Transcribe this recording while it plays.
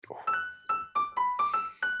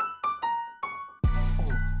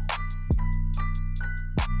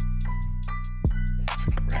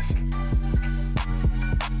Thanks.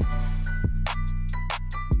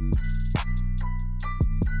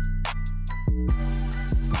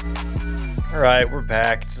 All right, we're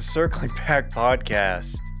back. It's a Circling Back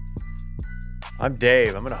podcast. I'm Dave.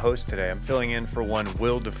 I'm going to host today. I'm filling in for one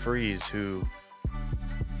Will DeFries, who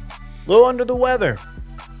a little under the weather,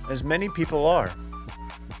 as many people are.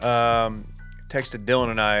 Texted Dylan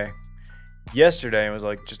and I yesterday and was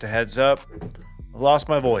like, just a heads up, I lost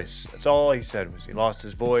my voice. That's all he said was he lost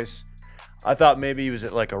his voice. I thought maybe he was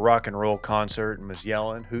at like a rock and roll concert and was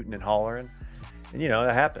yelling, hooting and hollering. And, you know,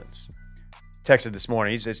 that happens. Texted this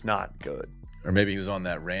morning. It's not good. Or maybe he was on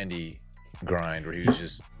that Randy grind where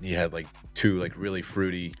he had like two like really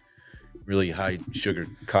fruity, really high sugar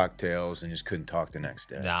cocktails and just couldn't talk the next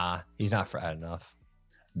day. Nah, he's not frat enough.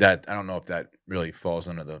 That I don't know if that really falls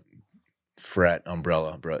under the frat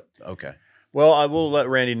umbrella, but okay. Well, I will let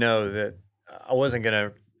Randy know that I wasn't going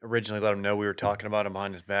to originally let him know we were talking about him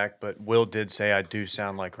behind his back, but Will did say I do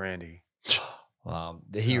sound like Randy.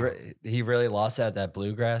 He really lost at that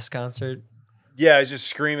bluegrass concert. Yeah, he's just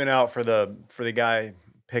screaming out for the guy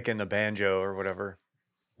picking the banjo or whatever.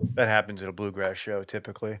 That happens at a bluegrass show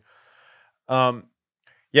typically.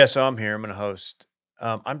 Yeah, so I'm here. I'm going to host.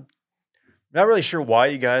 I'm not really sure why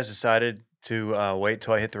you guys decided to wait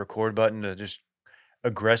till I hit the record button to just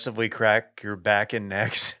aggressively crack your back and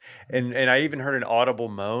necks. And I even heard an audible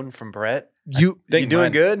moan from Brett. You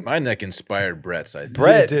doing good? My neck inspired Brett's, I think.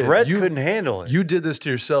 Brett couldn't handle it. You did this to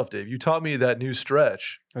yourself, Dave. You taught me that new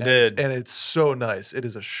stretch. I did. And it's so nice. It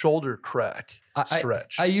is a shoulder crack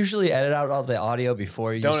stretch. I usually edit out all the audio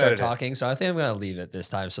before you Don't start edit it. talking, so I think I'm going to leave it this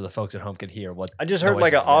time so the folks at home can hear what I just heard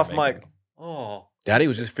like an noises they're off making. mic. Oh. Daddy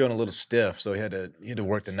was just feeling a little stiff, so he had to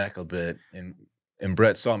work the neck a bit. And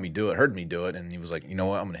Brett saw me do it, heard me do it, and he was like, you know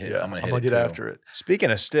what, I'm gonna hit it. I'm gonna get after it.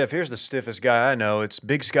 Speaking of stiff, here's the stiffest guy I know. It's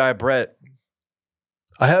Big Sky Brett.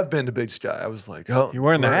 I have been to Big Sky. I was like, oh, You're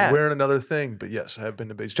wearing the hat. Wearing another thing, but yes, I have been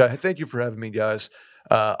to Big Sky. Thank you for having me, guys.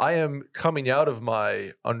 I am coming out of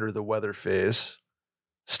my under the weather phase.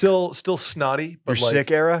 Still snotty, but Your like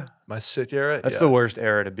sick era? my sick era. That's yeah. the worst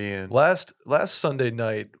era to be in. Last Sunday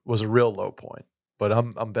night was a real low point, but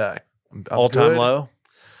I'm back. I'm All-time good. low?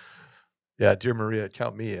 Yeah, dear Maria,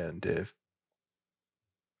 count me in, Dave.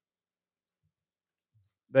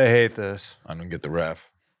 They hate this. I'm gonna get the ref.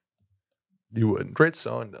 You wouldn't. Great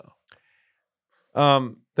song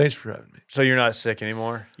though. Thanks for having me. So you're not sick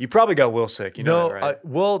anymore? You probably got Will sick. You know that,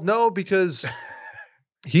 right? No, because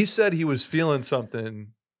he said he was feeling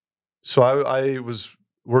something. So I was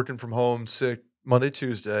working from home sick Monday,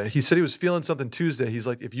 Tuesday. He said he was feeling something Tuesday. He's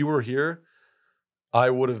like, if you were here, I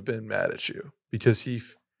would have been mad at you because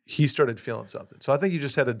he started feeling something. So I think he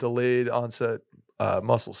just had a delayed onset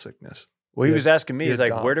muscle sickness. Well, he was asking me, he he's had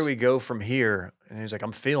like, where do DOMS. we go from here? And he was like,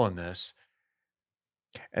 I'm feeling this.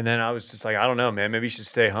 And then I was just like, I don't know, man. Maybe you should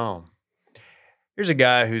stay home. Here's a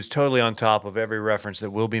guy who's totally on top of every reference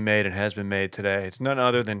that will be made and has been made today. It's none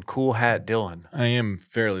other than Cool Hat Dylan. I am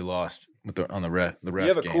fairly lost on the ref. You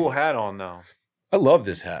have a game. cool hat on, though. I love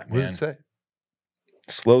this hat, What man. does it say?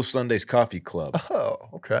 Slow Sundays Coffee Club. Oh,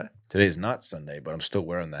 okay. Today is not Sunday, but I'm still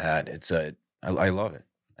wearing the hat. I love it.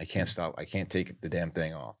 I can't stop. I can't take the damn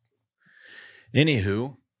thing off.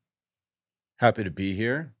 Anywho, happy to be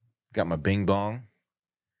here. Got my bing bong.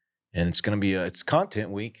 And it's going to be it's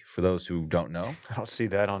content week for those who don't know. I don't see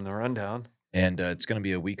that on the rundown. And it's going to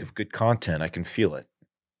be a week of good content. I can feel it.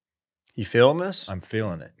 You feeling this? I'm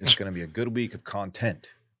feeling it. It's going to be a good week of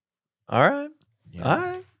content. All right. You know? All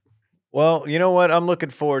right. Well, you know what? I'm looking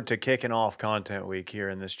forward to kicking off content week here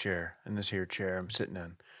in this chair, I'm sitting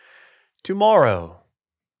in. Tomorrow,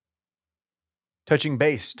 Touching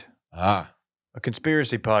Based, Ah, a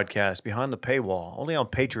conspiracy podcast behind the paywall, only on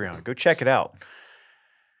Patreon. Go check it out.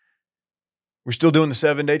 We're still doing the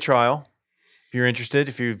 7-day trial. If you're interested,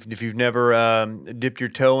 if you've never dipped your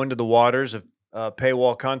toe into the waters of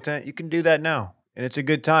paywall content, you can do that now, and it's a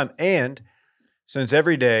good time. And since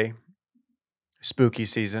every day, spooky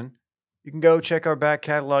season, you can go check our back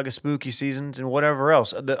catalog of spooky seasons and whatever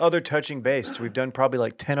else. The other Touching Based, we've done probably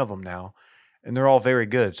like 10 of them now, and they're all very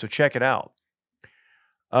good. So check it out.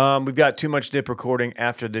 We've got Too Much Dip recording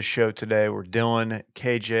after this show today, where Dylan,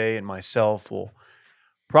 KJ, and myself will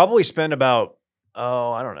probably spend about,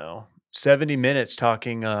 70 minutes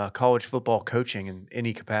talking college football coaching in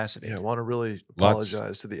any capacity. Yeah, I want to really Lots.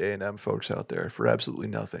 apologize to the A&M folks out there for absolutely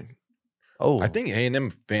nothing. Oh, I think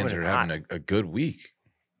A&M fans What are a having a good week.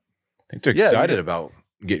 I think they're Yeah, excited you know- about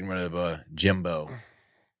getting rid of Jimbo.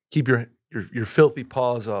 Keep your filthy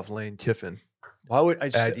paws off Lane Kiffin. why would I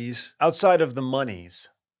just, Aggies. outside of the monies?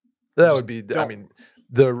 That Just would be, I don't- mean,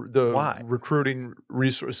 The Why? recruiting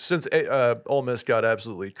resource since Ole Miss got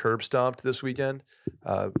absolutely curb stomped this weekend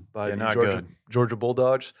by Yeah, the not Georgia, good. Georgia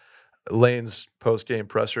Bulldogs. Lane's post game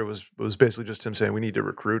presser was basically just him saying we need to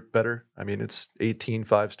recruit better. I mean, it's 18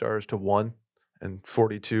 5-stars to 1 and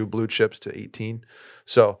 42 blue chips to 18.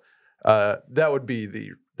 So that would be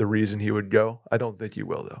the reason he would go. I don't think he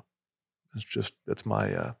will though. That's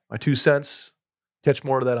my my 2 cents. Catch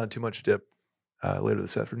more of that on Too Much Dip later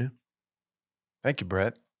this afternoon. Thank you,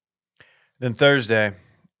 Brett. Then Thursday,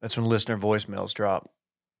 that's when listener voicemails drop.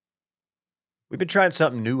 We've been trying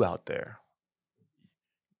something new out there.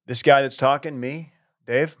 This guy that's talking, me,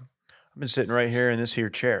 Dave, I've been sitting right here in this here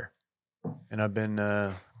chair. And I've been,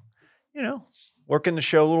 working the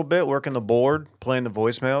show a little bit, working the board, playing the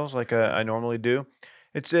voicemails like I normally do.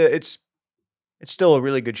 It's still a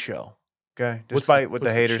really good show. Okay, despite what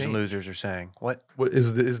the haters and losers are saying. What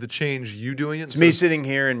is the change? You doing it? It's me sitting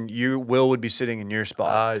here, and Will would be sitting in your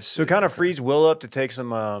spot. I So it see, kind of okay. frees Will up to take some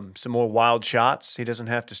more wild shots. He doesn't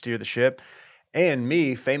have to steer the ship. And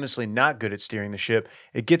me, famously not good at steering the ship,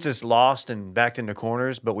 it gets us lost and backed into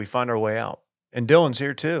corners, but we find our way out. And Dylan's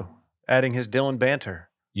here too, adding his Dylan banter.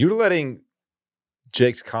 You're letting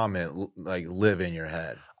Jake's comment live in your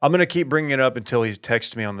head. I'm gonna keep bringing it up until he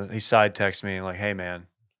texts me he side texts me like, "Hey man,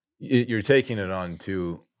 You're taking it on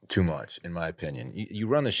too much, in my opinion. You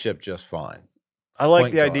run the ship just fine. I like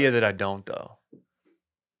Point the guard. idea that I don't though."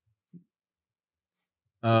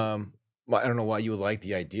 Well, I don't know why you would like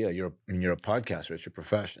the idea. You're a podcaster. It's your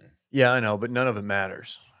profession. Yeah, I know, but none of it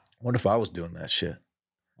matters. What if I was doing that shit?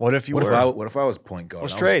 What if you What were? if I was point guard?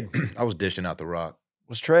 Let's I was- trade. I was dishing out the rock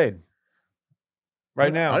Let's trade.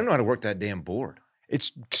 Right now. I don't know how to work that damn board.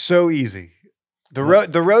 It's so easy. The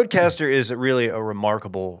Roadcaster is really a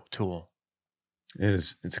remarkable tool. It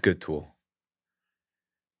is. It's a good tool.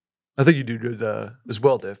 I think you do good as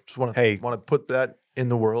well, Dave. Just want Hey. to put that in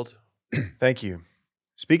the world. Thank you.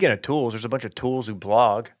 Speaking of tools, there's a bunch of tools who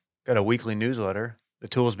blog. Got a weekly newsletter. The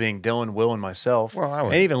tools being Dylan, Will, and myself. Well, I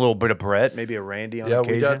would. And even a little bit of Brett, maybe a Randy on Yeah,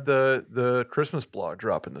 occasion. we got the Christmas blog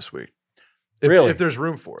dropping this week. Really? If there's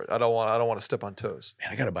room for it, I don't want to step on toes.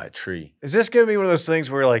 Man, I gotta buy a tree. Is this going to be one of those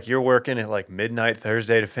things where like you're working at like midnight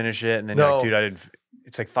Thursday to finish it, and then you're like, No. dude, I didn't.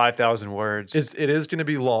 It's like 5,000 words. It is going to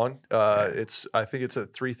be long. I think it's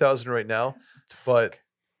at 3,000 right now, but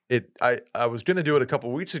I was going to do it a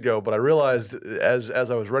couple weeks ago, but I realized as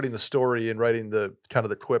I was writing the story and writing the kind of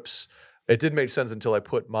the quips, it didn't make sense until I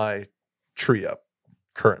put my tree up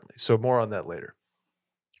currently. So more on that later.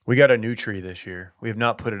 We got a new tree this year. We have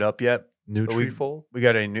not put it up yet. New But tree we- fold? We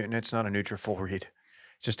got a new. And it's not a Nutrafol read.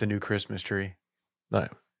 It's just a new Christmas tree. No.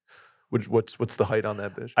 What's the height on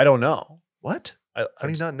that bitch? I don't know. What? I How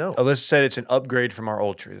do you not know? Alyssa said it's an upgrade from our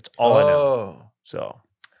old tree. That's all I know. Oh. So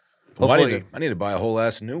Well, hopefully I need to buy a whole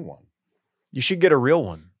ass new one. you should get a real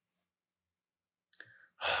one.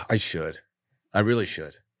 I should. I really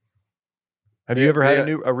should. Have you ever had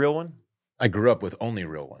yeah. a real one? I grew up with only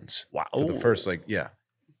real ones. Wow. For the first,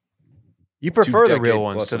 You prefer the real decade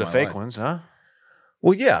ones plus to of the my fake life. ones, huh?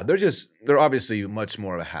 Well, yeah, they're obviously much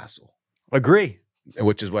more of a hassle, Agree.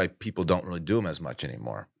 which is why people don't really do them as much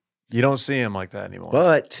anymore. You don't see them like that anymore.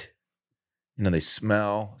 But they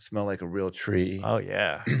smell like a real tree, Oh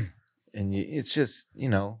yeah. and it's just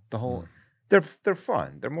the whole. They're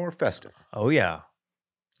fun. They're more festive. Oh yeah.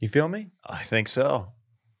 You feel me? I think so.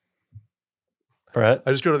 Brett.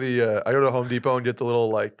 I just go to I go to Home Depot and get the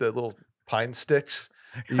little pine sticks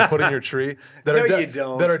that you put in your tree that No, are you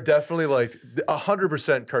don't. that are definitely like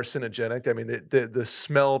 100% carcinogenic. I mean, the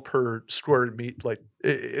smell per square meat, like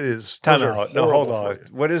it is. Time those are out. No, hold horrible for on.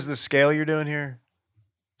 you. What is the scale you're doing here?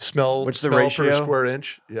 Smell. What's the smell ratio? per square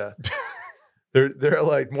inch? Yeah, they're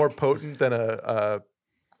like more potent than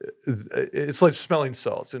it's like smelling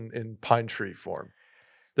salts in pine tree form.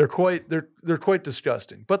 They're quite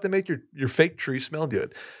disgusting, but they make your fake tree smell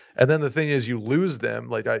good. And then the thing is, you lose them.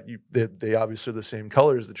 Like they obviously are the same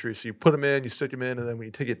color as the tree, so you put them in, you stick them in, and then when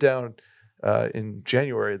you take it down in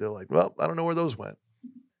January, they're like, well, I don't know where those went.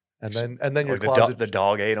 And then your Or closet the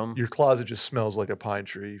dog ate them. your closet just smells like a pine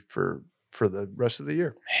tree for the rest of the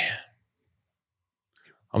year.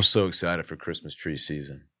 I'm so excited for Christmas tree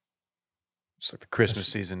season. It's like the Christmas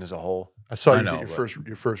season as a whole. I saw I you know, get but-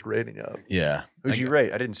 your first rating up. Yeah. Who'd you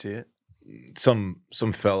rate? I didn't see it. Some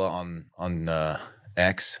fella on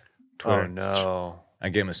X Twitter. Oh no. I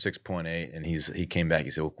gave him a 6.8, and he came back.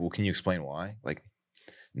 He said, "Well, can you explain why?" Like,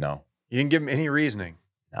 no, You didn't give him any reasoning.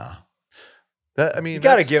 nah. That I mean, You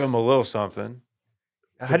got to that's- give him a little something.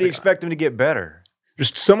 It's How a do you big- expect him to get better?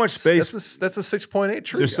 There's so much space. That's a 6.8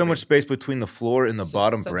 tree. There's so I mean, much space between the floor and the So-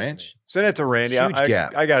 bottom so- branch. Send it to Randy. Huge I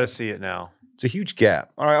gap. I got to see it now. It's a huge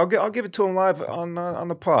gap. All right, I'll give it to him live on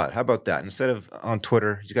the pod. How about that? Instead of on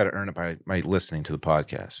Twitter, he's got to earn it by listening to the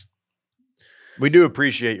podcast. We do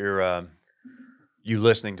appreciate your you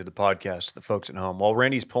listening to the podcast, the folks at home. While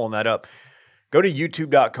Randy's pulling that up, go to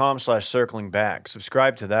youtube.com/circlingback.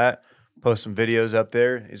 Subscribe to that. Post some videos up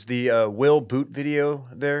there. Is the Will Boot video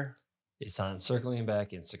there? It's on Circling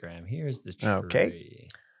Back Instagram. Here's the tree. Okay.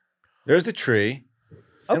 There's the tree.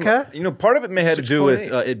 And, Okay. part of it may have to do with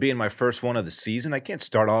 6.8. it being my first one of the season. I can't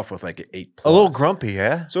start off with like an 8+. A little grumpy,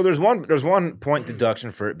 yeah? So there's 1 point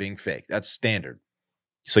deduction for it being fake. That's standard.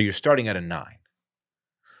 So you're starting at a 9.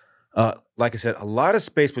 Like I said, a lot of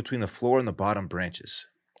space between the floor and the bottom branches.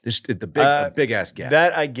 Just the big ass gap.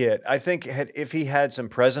 That I get. I think if he had some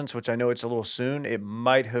presence, which I know it's a little soon, it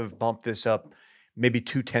might have bumped this up maybe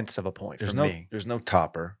 0.2 of a point for me. There's no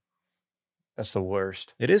topper. That's the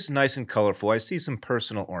worst. It is nice and colorful. I see some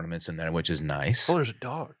personal ornaments in there, which is nice. Oh, there's a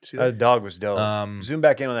dog. See That that? dog was dope. Um, Zoom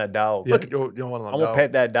back in on that dog. Yeah, Look, you don't want to I'm gonna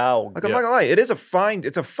pet that dog. Like I'm not gonna lie, it's a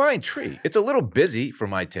fine tree. It's a little busy for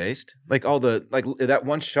my taste. Like that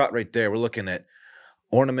one shot right there, we're looking at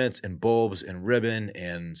ornaments and bulbs and ribbon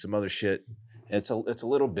and some other shit. It's a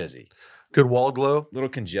little busy, Good wall glow. a little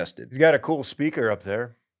congested. He's got a cool speaker up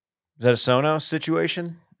there. Is that a Sonos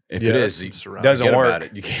situation? If Yeah, it is, some you surround. Doesn't forget work. about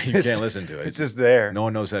it. You can't listen to it. It's just there. No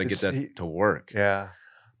one knows how to get It's- that to work. Yeah.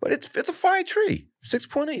 But it's a fine tree.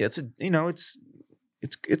 6.8.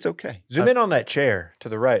 It's okay. Zoom in on that chair to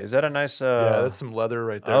the right. Is that a nice? Yeah, that's some leather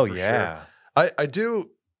right there. oh for yeah. Sure. I do.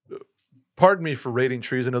 Pardon me for rating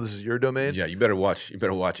trees. I know this is your domain. Yeah, you better watch it.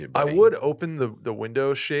 I Buddy. would open the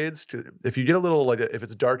window shades. If you get a little if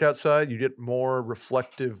it's dark outside, you get more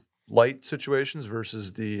reflective light situations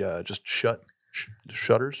versus the just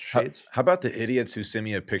shutters, shades. How about the idiots who send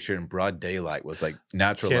me a picture in broad daylight with like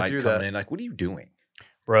natural Can't light do coming that. in? Like, what are you doing?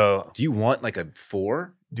 Bro, Do you want like a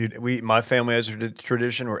 4? dude, my family has a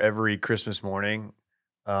tradition where every Christmas morning,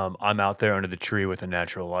 I'm out there under the tree with a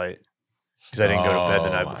natural light because I didn't go to bed the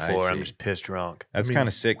night Oh, I before. I'm see. just pissed drunk. That's mean- kind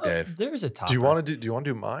of sick, Dave. There's a top. Do you want to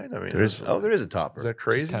do mine? I mean, There is a topper. Is that It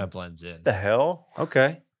crazy? just kind of blends in. What the hell?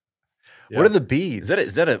 Okay. Yeah. What are the beads?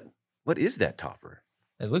 What is that topper?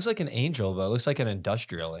 It looks like an angel, but it looks like an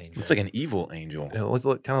industrial angel. Looks like an evil angel. Yeah, it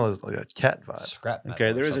look kind of like a cat vibe. Scrap metal. Okay,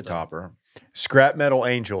 or there is a something. topper. Scrap metal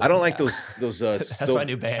angel. I don't like those That's my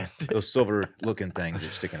new band. those silver looking things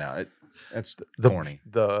that's sticking out. That's The corny.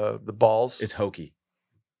 the balls. It's hokey.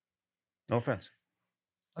 No offense.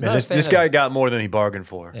 I'm Man, not a this fan guy of- got more than he bargained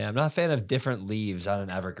for. Yeah, I'm not a fan of different leaves on an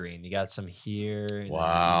evergreen. You got some here, and then you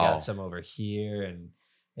Wow. got some over here, and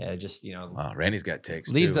yeah, just Wow, Randy's got takes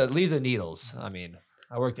leave too. the needles. I mean,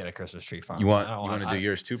 I worked at a Christmas tree farm. You want I don't to do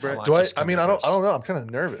yours too, Brett? want Do I? just I mean, I come don't know. I'm kind of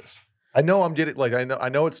nervous. I know I'm getting like I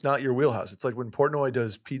know it's not your wheelhouse. It's like when Portnoy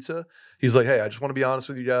does pizza. He's like, hey, I just want to be honest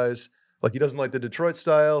with you guys. Like he doesn't like the Detroit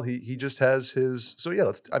style. He just has his. So yeah,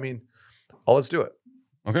 let's do it.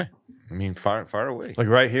 Okay. I mean, fire away. Like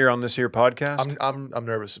right here on this here podcast. I'm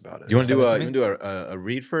nervous about it. Do you want to Send do it to you me? want to do a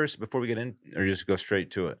read first before we get in, or just go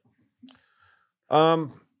straight to it?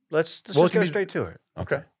 Let's Well, it just can go be- straight to it.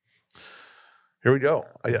 Okay. Here we go.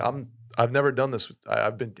 I've never done this.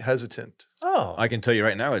 I've been hesitant. Oh, I can tell you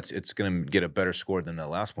right now, it's going to get a better score than the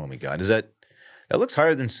last one we got. Is that looks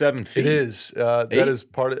higher than 7 feet? It is. That Eight? is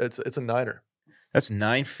part of it's a niner. That's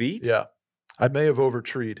 9 feet. Yeah. I may have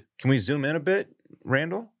overtreed. Can we zoom in a bit,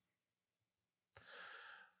 Randall?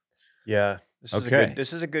 yeah. This is Okay.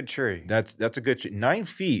 this is a good tree. That's a good 9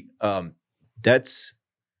 feet. That's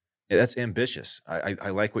ambitious. I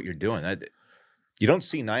like what you're doing. You don't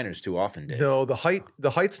see Niners too often, Dave. No, the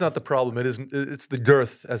height's not the problem. It's the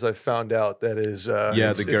girth, as I've found out, that is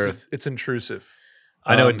Yeah, the girth. It's intrusive.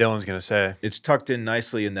 I know what Um, Dylan's gonna say. It's tucked in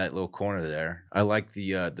nicely in that little corner there. I like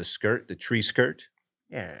the skirt, the tree skirt.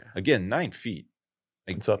 Yeah. Again, 9 feet.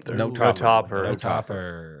 Like, It's up there. No Ooh, topper. topper. No No topper.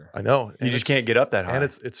 topper. I know. You and just it's- can't get up that high. And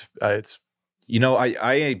it's You know,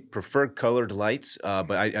 I prefer colored lights,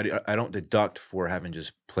 but I don't deduct for having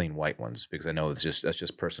just plain white ones because I know that's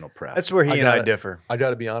just personal preference. That's where he I and I gotta- differ. I got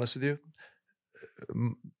to be honest with you.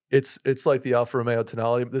 It's like the Alfa Romeo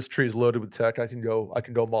Tonality. This tree is loaded with tech. I can go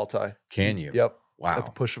multi. Can you? Yep. At Wow.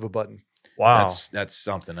 the push of a button. Wow. That's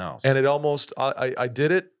something else. And it almost I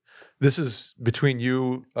did it. This is between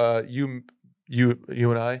you and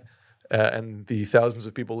I and the thousands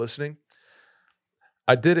of people listening.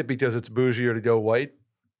 I did it because it's bougier to go white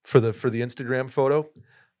for the Instagram photo.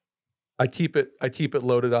 I keep it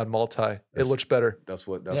loaded on multi. It That's- looks better. that's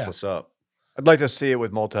Yeah. what's up. I'd like to see it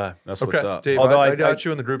with multi. That's Okay, what's up. Dave. Although I I- got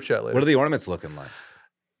you in the group chat later. What are the ornaments looking like?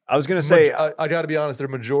 I was gonna say I got to be honest. They're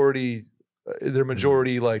majority they're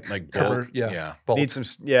majority like gold. yeah, bulk. Need some.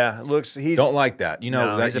 Yeah, looks. He's Don't like that. You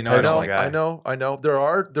know No, that. he's a You know I don't personal like guy. that. I know.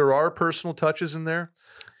 There are personal touches in there.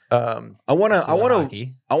 I want to. So I want to.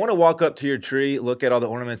 hockey. I want to walk up to your tree, look at all the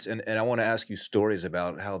ornaments, and I want to ask you stories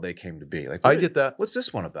about how they came to be. Like, I get that. What's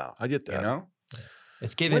this one about? I get that. You know,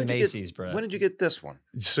 It's giving did you get- Macy's, bro. when did you get this one?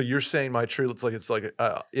 So you're saying my tree looks like it's like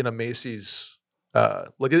in a Macy's.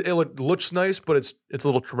 Like it looks nice, but it's a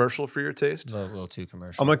little commercial for your taste. A little too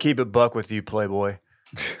commercial. I'm gonna keep it buck with you, Playboy.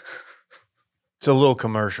 It's a little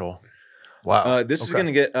commercial. Wow. This is Okay.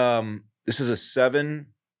 gonna get. This is a 7.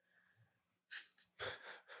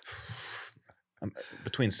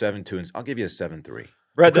 Between 7.2 and I'll give you a 7.3.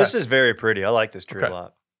 Brett, Okay. this is very pretty. I like this tree Okay. a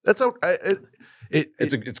lot. That's okay.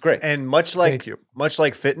 It's great. And much like Thank you. much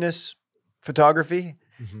like fitness photography,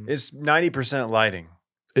 Mhm. it's 90% lighting.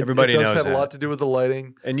 It- Everybody it does knows have that. a lot to do with the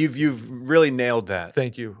lighting. And you've really nailed that.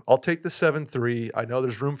 Thank you. I'll take the 7.3. I know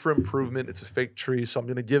there's room for improvement. It's a fake tree, so I'm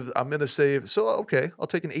gonna say so. Okay, I'll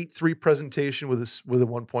take an 8.3 presentation with a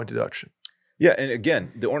 1 point deduction. Yeah, and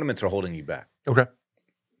again, the ornaments are holding you back. Okay.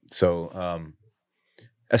 So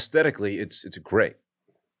aesthetically, it's great.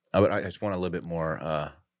 I just want a little bit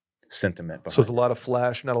more sentiment behind So it's a it. lot of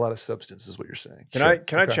flash, not a lot of substance, is what you're saying. Can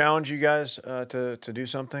I challenge you guys to do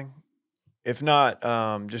something? If not,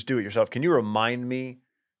 just do it yourself. Can you remind me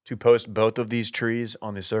to post both of these trees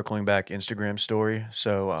on the Circling Back Instagram story?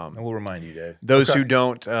 So I will remind you, Dave. those Okay. who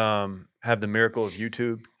don't have the miracle of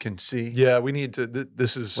YouTube can see Yeah, we need to.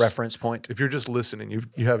 This is reference point. If you're just listening,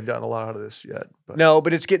 you haven't gotten a lot out of this yet. But No,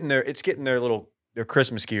 but it's getting their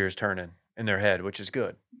Christmas gears turning in their head, which is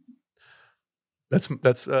good. that's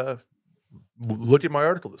look at my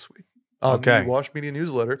article this week on Okay. the Wash Media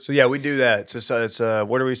newsletter. So yeah, we do that. It's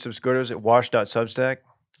where do we subscribe? Is it wash.substack?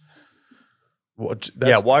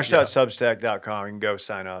 Yeah, wash.substack.com. You can go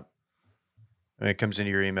sign up. And it comes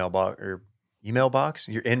into your email box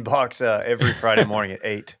your inbox every Friday morning at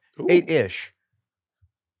 8. Ooh, 8-ish.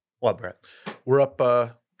 What, Brett? We're up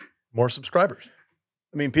more subscribers.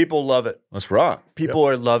 I mean, people love it. Let's rock. People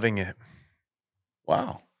are loving it.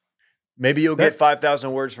 Wow. Maybe you'll get That-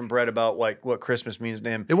 5,000 words from Brett about like what Christmas means to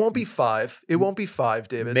him. It won't be 5. It won't be 5,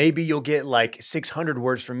 David. Maybe you'll get like 600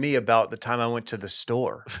 words from me about the time I went to the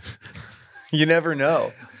store. You never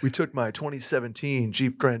know. We took my 2017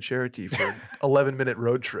 Jeep Grand Cherokee for an 11-minute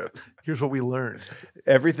road trip. Here's what we learned.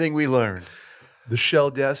 Everything we learned. The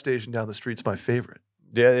Shell gas station down the street's my favorite.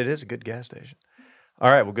 Yeah, it is a good gas station.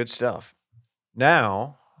 All right, well, good stuff.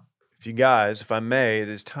 Now, if I may, it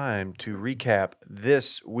is time to recap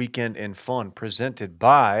this weekend in fun presented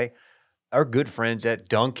by our good friends at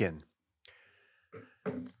Dunkin'.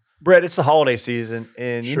 Brett, it's the holiday season,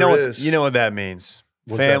 and you Sure know what is. you know what that means.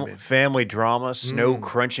 What's that mean? Family drama, snow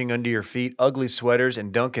crunching under your feet, ugly sweaters,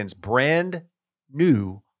 and Dunkin's brand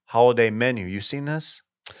new holiday menu. You seen this?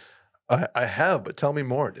 I have, but tell me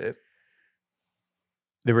more, Dave.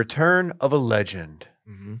 The return of a legend.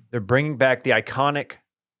 Mm-hmm. They're bringing back the iconic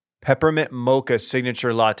peppermint mocha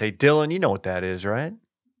signature latte. Dylan, you know what that is, right?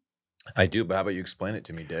 I do, but how about you explain it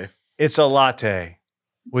to me, Dave? It's a latte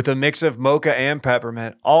with a mix of mocha and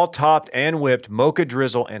peppermint, all topped and whipped mocha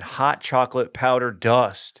drizzle and hot chocolate powder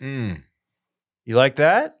dust. You like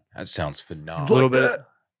that? That sounds phenomenal. A little Like bit. that?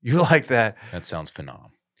 You like that? That sounds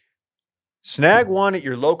phenomenal. Snag one at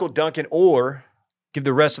your local Dunkin' or give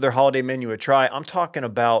the rest of their holiday menu a try. I'm talking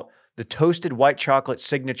about the toasted white chocolate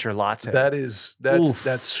signature latte. That's Oof.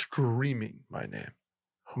 that's screaming my name.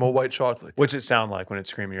 I'm a white chocolate. What's it sound like when it's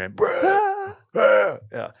screaming your name?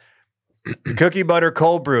 Yeah. Cookie butter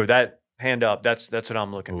cold brew. That hand up. That's what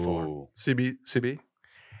I'm looking for. Ooh. CB.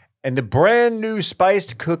 And the brand new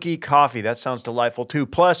spiced cookie coffee. That sounds delightful too.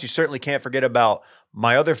 Plus, you certainly can't forget about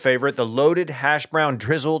my other favorite, the loaded hash brown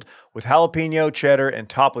drizzled with jalapeno cheddar and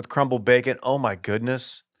topped with crumbled bacon. Oh my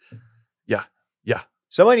goodness. Yeah.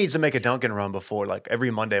 Somebody needs to make a Dunkin' run before, like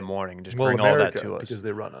every Monday morning, and just bring all that to us. because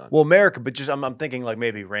they run on. Well, America, but just I'm thinking like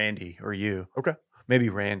maybe Randy or you. Okay. Maybe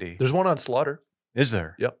Randy. There's one on Slaughter. Is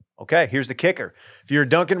there? Yep. Okay, here's the kicker. If you're a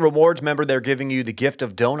Dunkin' Rewards member, they're giving you the gift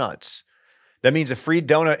of donuts. That means a free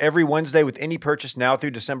donut every Wednesday with any purchase now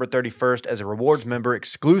through December 31st as a rewards member.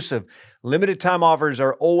 Exclusive. Limited time offers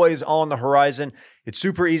are always on the horizon. It's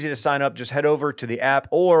super easy to sign up. Just head over to the app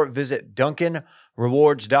or visit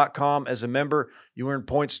DunkinRewards.com. As a member, you earn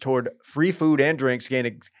points toward free food and drinks,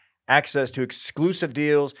 gain access to exclusive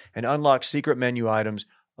deals, and unlock secret menu items.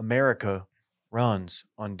 America runs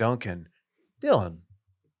on Dunkin'. Dylan,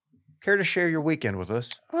 care to share your weekend with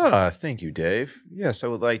us? Thank you, Dave. Yes, I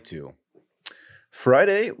would like to.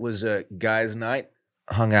 Friday was a guys' night.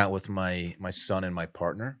 Hung out with my son and my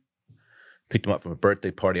partner. Picked him up from a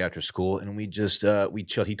birthday party after school, and we just we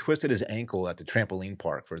chilled. He twisted his ankle at the trampoline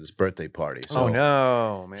park for this birthday party. So Oh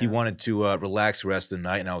no, man. he wanted to relax the rest of the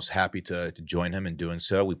night, and I was happy to join him in doing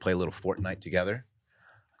so. We played a little Fortnite together.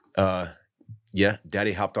 Yeah,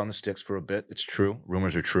 Daddy hopped on the sticks for a bit. It's true.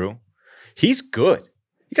 Rumors are true. He's good.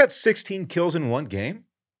 He got 16 kills in one game.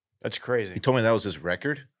 That's crazy. He told me that was his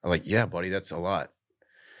record. I'm like, yeah, buddy, that's a lot.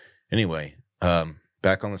 Anyway,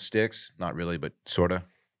 back on the sticks. Not really, but sort of.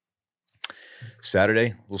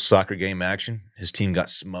 Saturday, little soccer game action. His team got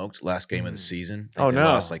smoked last game of the season. Oh, They no.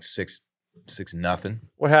 lost like 6-0.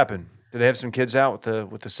 What happened? Did they have some kids out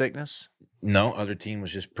with the sickness? No, other team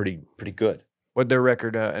was just pretty good. What'd their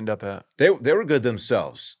record end up at? They were good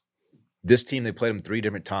themselves. This team, they played them 3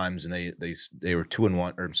 different times, and they were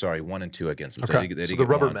 2-1, or I'm sorry, 1-2 against them. Okay. they did So get the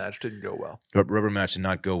rubber one. match didn't go well. Rubber match did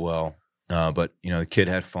not go well, but the kid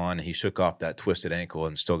had fun. He shook off that twisted ankle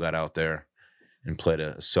and still got out there and played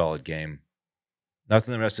a solid game.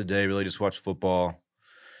 Nothing the rest of the day. Really just watched football.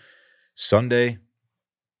 Sunday,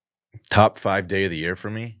 top 5 day of the year for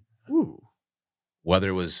me. Ooh.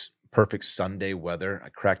 Weather was perfect Sunday weather. I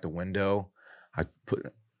cracked a window. I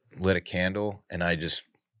lit a candle, and I just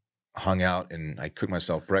hung out, and I cooked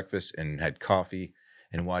myself breakfast and had coffee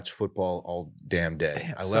and watched football all damn day.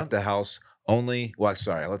 Damn, I son. left the house I left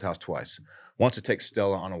the house twice. Once to take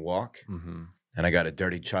Stella on a walk, Mm-hmm. and I got a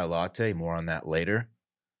dirty chai latte. More on that later.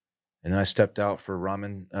 And then I stepped out for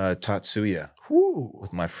ramen tatsuya Ooh.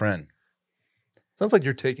 with my friend. Sounds like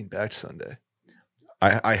you're taking back Sunday.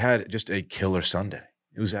 I had just a killer Sunday.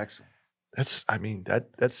 It was excellent.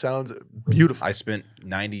 That sounds beautiful. I spent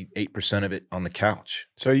 98% of it on the couch.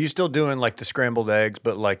 So are you still doing like the scrambled eggs,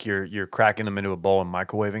 but like you're cracking them into a bowl and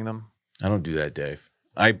microwaving them? I don't do that, Dave.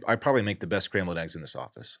 I probably make the best scrambled eggs in this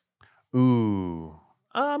office. Ooh,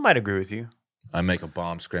 I might agree with you. I make a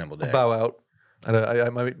bomb scrambled I'll egg. bow out. I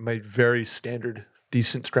made very standard,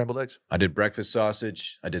 decent scrambled eggs. I did breakfast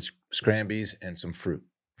sausage. I did scrambies and some fruit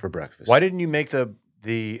for breakfast. Why didn't you make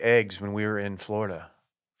the eggs when we were in Florida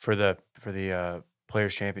for the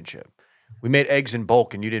Players Championship? We made eggs in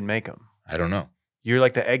bulk, and you didn't make them. I don't know. You're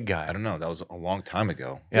like the egg guy. I don't know. That was a long time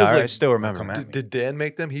ago. Yeah, Feels all right, I like- still remember. Come at me. Did Dan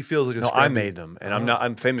make them? He feels like a No, I scrambled- made them, and Oh.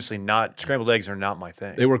 I'm famously not scrambled eggs are not my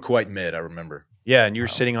thing. They were quite mid, I remember. Yeah, and you were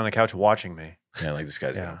Wow. sitting on the couch watching me. Yeah, like this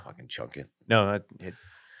guy's Yeah. gonna fucking chunk it. No, I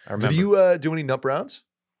remember. Did you do any nut browns?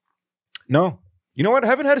 No. You know what? I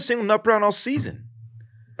haven't had a single nut brown all season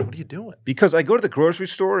What are you doing? because I go to the grocery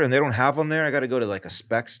store and they don't have them there. I got to go to like a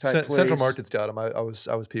Specs type place. Central Market's got them. I was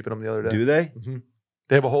peeping them the other day. Do they?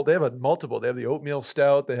 They have a multiple. They have the oatmeal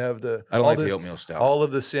stout. They have the I don't all like the oatmeal stout. all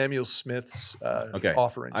of the Samuel Smith's Okay.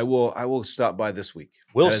 offerings. I will stop by this week.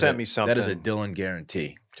 Will That is sent a- me That is a something. Dylan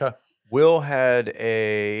guarantee.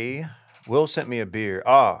 Will sent me a beer.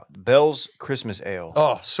 Bell's Christmas Ale.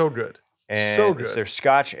 Oh, so good. and so it's good. their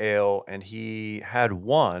Scotch Ale, and he had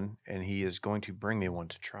one, and he is going to bring me one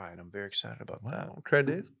to try, and I'm very excited about that. Wow. Okay,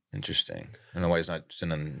 Dave. Interesting. I don't know why he's not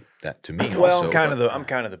sending that to me. Well, also, I'm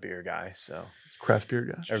kind of the beer guy, so Craft beer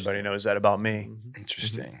guy. everybody knows that about me. Mhm.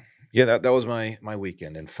 interesting. Yeah, that was my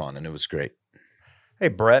weekend and fun, and it was great. Hey,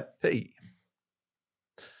 Brett. Hey.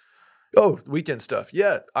 Oh, weekend stuff.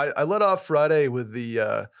 Yeah, I let off Friday with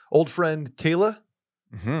the old friend Kayla,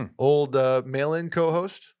 Mm-hmm. old mail-in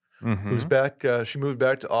co-host, who's back. She moved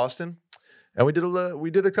back to Austin, and we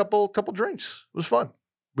did a couple drinks. It was fun.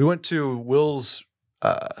 We went to Will's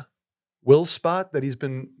spot that he's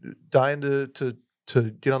been dying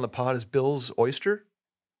to get on the pod. Is Bill's Oyster?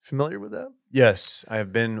 Familiar with that? Yes, I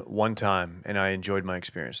have been one time, and I enjoyed my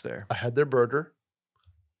experience there. I had their burger,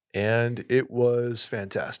 and it was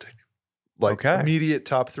fantastic. Like Okay. immediate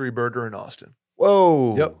top 3 burger in Austin.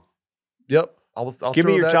 Whoa. Yep. I'll Give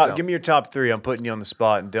me throw your that top. down. Give me your top 3. I'm putting you on the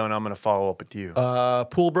spot, and Dylan, I'm going to follow up with you.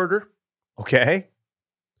 Pool burger. Okay.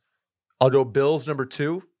 I'll go Bill's number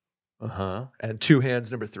 2 Uh-huh. and Two Hands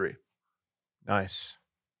number 3. Nice.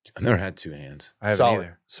 I've never had 2 hands. I haven't solid,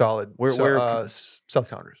 either. solid. Where- So, where- South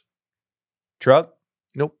Congress. Truck?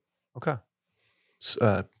 Nope. Okay.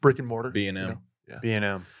 Brick and mortar. B&M. you know? Yeah.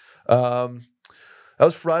 B&M. That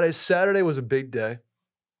was Friday. Saturday was a big day.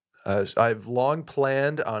 I've long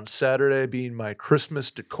planned on Saturday being my Christmas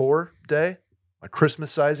decor day, my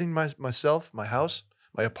Christmasizing myself, my house,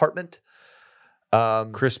 my apartment.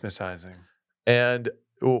 Christmasizing. And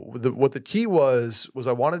what the key was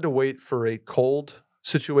I wanted to wait for a cold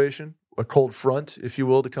situation, a cold front, if you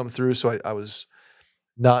will, to come through. So I was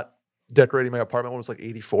not decorating my apartment when it was like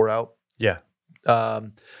 84 out. Yeah. I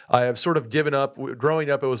have sort of given up. Growing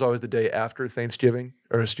up, it was always the day after Thanksgiving,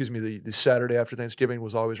 or excuse me, the Saturday after Thanksgiving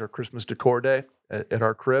was always our Christmas decor day at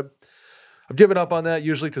our crib. I've given up on that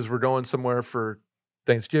usually because we're going somewhere for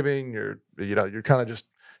Thanksgiving, you're kind of just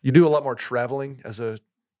you do a lot more traveling as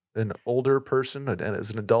an older person and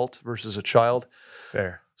as an adult versus a child.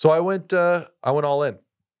 Fair. So I went all in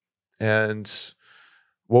and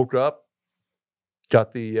woke up,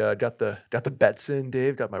 got the bets in,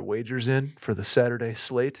 Dave, got my wagers in for the Saturday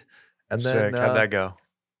slate. And then Sick. How'd that go?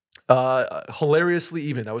 Hilariously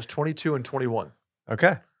even. I was 22 and 21.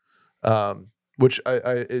 Okay. Which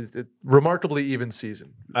is remarkably even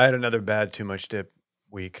season. I had another bad too much dip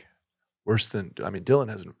week. Worse than Dylan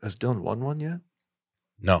has Dylan won one yet?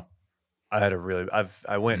 No. I had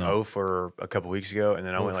I went No. 0 for a couple weeks ago, and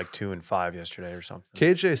then I went Oof. like 2 and 5 yesterday or something.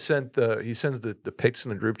 KJ sends the picks in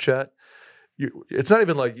the group chat. It's not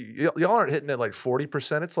even like y'all aren't hitting it like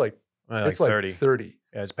 40%. It's like Like 30. 30.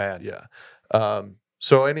 Yeah, it's bad. Yeah.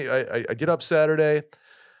 So I get up Saturday,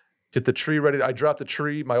 get the tree ready. I dropped the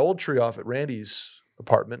tree, my old tree off at Randy's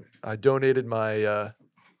apartment. I donated my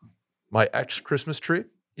my ex Christmas tree.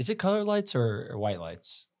 Is it color lights or white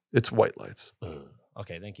lights? It's white lights. Ugh.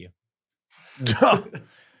 Okay, thank you.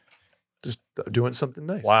 Just doing something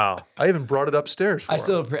nice. Wow. I even brought it upstairs for I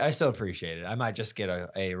him. still appreciate it. I might just get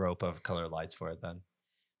a rope of color lights for it then.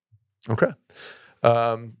 Okay.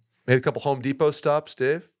 Made a couple Home Depot stops,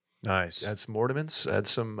 Dave. Nice. Had some ornaments, had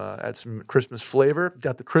some Christmas flavor,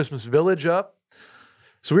 got the Christmas village up.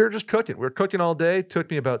 So we were just cooking. We were cooking all day.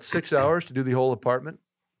 Took me about 6 hours to do the whole apartment.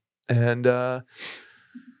 And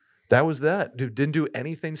that was that. Dude, didn't do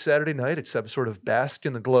anything Saturday night except sort of bask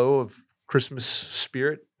in the glow of Christmas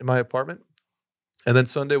spirit in my apartment. And then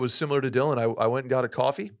Sunday was similar to Dylan. I went and got a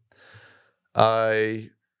coffee.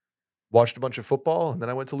 I watched a bunch of football, and then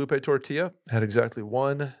I went to Lupe Tortilla. Had exactly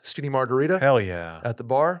one skinny margarita Hell yeah. at the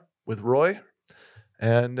bar with Roy.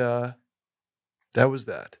 And that was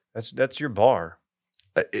that. That's your bar.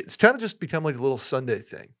 It's kind of just become like a little Sunday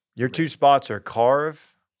thing. Your two spots are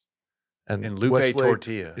Carve And and Lupe Westlake-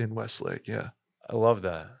 Tortilla. in Westlake, yeah. I love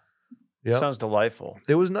that. Yeah. Sounds delightful.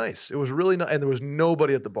 It was nice. It was really nice. And there was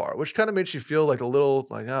nobody at the bar, which kind of makes you feel like a little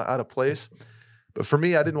like out of place. But for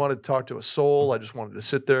me, I didn't want to talk to a soul. I just wanted to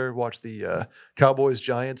sit there, watch the Cowboys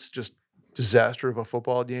Giants, just disaster of a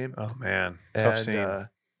football game, Oh man, tough scene. and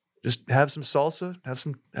just have some salsa, have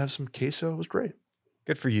some queso. It was great.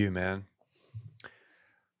 Good for you, man.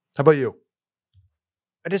 How about you?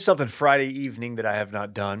 I did something Friday evening that I have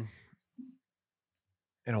not done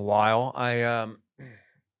in a while. I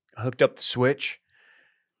hooked up the Switch.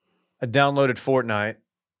 I downloaded Fortnite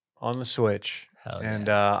on the Switch, Hell and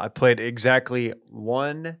yeah. I played exactly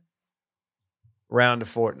one round of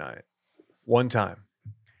Fortnite, one time.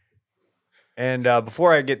 And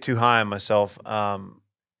before I get too high on myself, I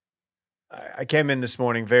came in this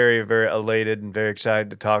morning very, very elated and very excited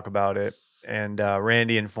to talk about it. And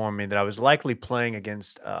Randy informed me that I was likely playing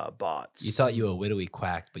against bots. You thought you were widowy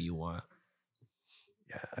quacked, but you weren't.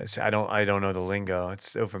 Yeah, I don't know the lingo.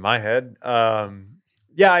 It's over my head.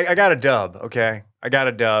 Yeah, I got a dub. Okay, I got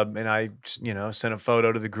a dub, and I sent a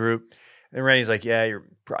photo to the group. And Randy's like, "Yeah, you're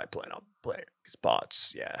probably playing on player against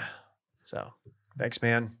bots." Yeah. So thanks,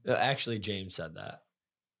 man. No, actually, James said that.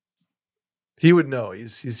 He would know.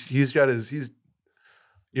 He's got his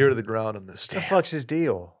ear to the ground on this What the stuff. fuck's his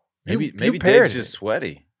deal? Maybe you Dave's parroted just it.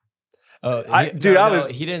 sweaty. Oh, he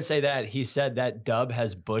didn't say that. He said that dub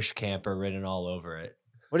has bush camper written all over it.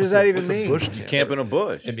 What does What's a- that even what's a mean? bush You camper? camp in a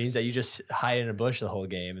bush. It means that you just hide in a bush the whole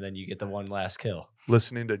game, and then you get the one last kill.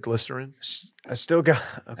 Listening to glycerin. I still got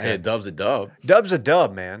okay. Hey, a dub's a dub. Dub's a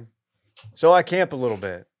dub, man. So I camp a little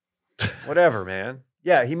bit. Whatever, man.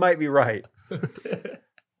 Yeah, he might be right.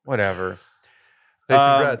 Whatever. Hey,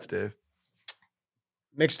 congrats, Dave.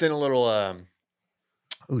 Mixed in a little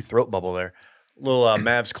throat bubble there. Little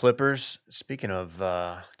Mavs Clippers. Speaking of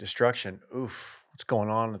destruction, what's going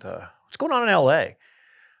on in LA?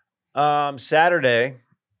 Saturday,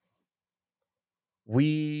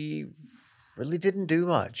 we really didn't do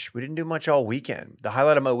much. We didn't do much all weekend. The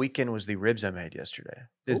highlight of my weekend was the ribs I made yesterday.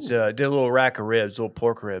 Did a little rack of ribs, a little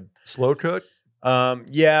pork rib. Slow cook.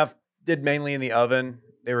 Yeah, did mainly in the oven.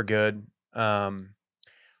 They were good.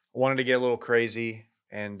 Wanted to get a little crazy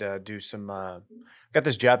and do some. Got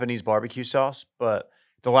this Japanese barbecue sauce, but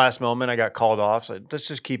at the last moment I got called off. So let's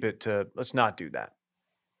just keep it to. Let's not do that.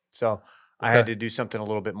 So I had Okay. to do something a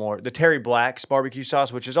little bit more. The Terry Black's barbecue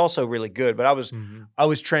sauce, which is also really good, but I was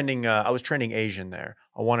trending. I was trending Asian there.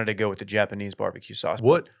 I wanted to go with the Japanese barbecue sauce. but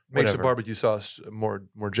What makes a whatever. barbecue sauce more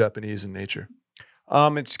Japanese in nature?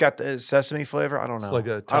 It's got the sesame flavor. I don't know. It's like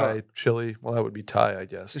a I don't- Thai chili. Well, that would be Thai, I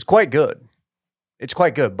guess. It's quite good. It's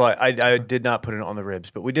quite good, but I did not put it on the ribs.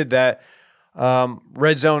 But we did that.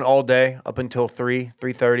 Red zone all day up until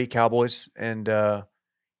 3:30 Cowboys. And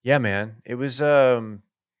yeah, man, it was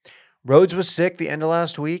Rhodes was sick the end of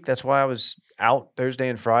last week. That's why I was out Thursday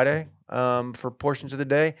and Friday for portions of the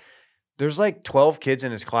day. There's like 12 kids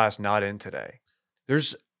in his class not in today.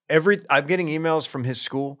 I'm getting emails from his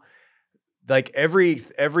school. Like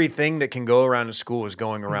everything that can go around his school is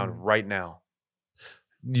going around right now.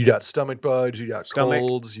 You got stomach bugs, you got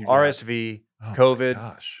colds, you RSV,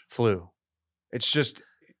 COVID, flu. It's just,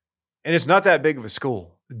 and it's not that big of a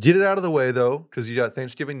school. Get it out of the way though, because you got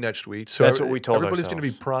Thanksgiving next week. So that's what we told everybody's going to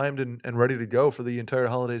be primed and ready to go for the entire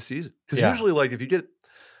holiday season. Because usually, like if you get,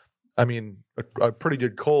 a pretty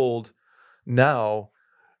good cold now,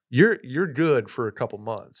 you're good for a couple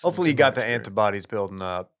months. Hopefully, you got the antibodies building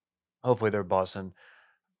up. Hopefully, they're busting.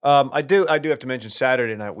 I do have to mention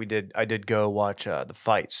Saturday night I did go watch the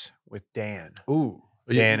fights with Dan. Ooh,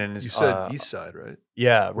 Dan and his, you said East Side, right?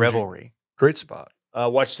 Yeah, Revelry. Great spot.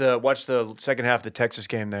 Watched the second half of the Texas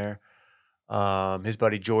game there. His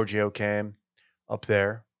buddy Giorgio came up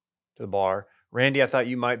there to the bar. Randy, I thought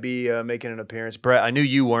you might be making an appearance. Brett, I knew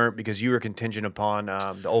you weren't because you were contingent upon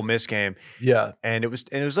the Ole Miss game. Yeah, and it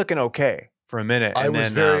was looking okay for a minute. I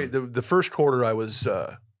was the first quarter.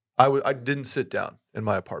 I didn't sit down in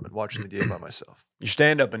my apartment watching the game by myself. Your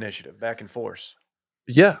stand-up initiative back in force.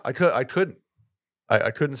 Yeah, I couldn't.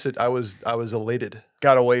 I couldn't sit. I was elated.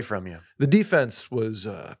 Got away from you. The defense was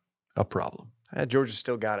a problem. Georgia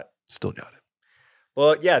still got it. Still got it.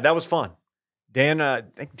 Well, yeah, that was fun. Dan, I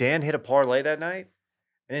think Dan hit a parlay that night,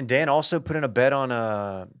 and then Dan also put in a bet on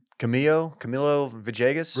Camilo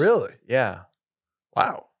Villegas. Really? Yeah.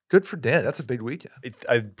 Wow. Good for Dan. That's a big weekend. It's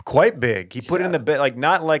quite big. He put in the bet, like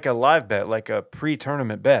not like a live bet, like a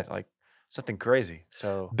pre-tournament bet, like something crazy.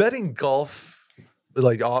 So betting golf,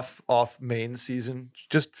 like off main season,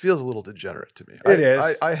 just feels a little degenerate to me. It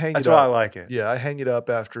is. I hang. That's it why up. I like it. Yeah, I hang it up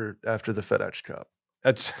after the FedEx Cup.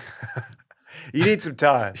 That's you need some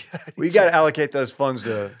time. You got to allocate those funds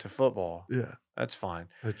to football. Yeah, that's fine.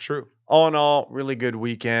 That's true. All in all, really good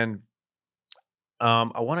weekend.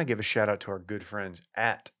 I want to give a shout out to our good friends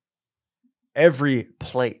at Every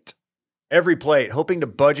Plate. Every Plate, hoping to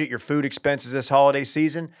budget your food expenses this holiday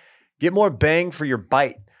season. Get more bang for your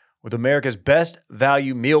bite with America's best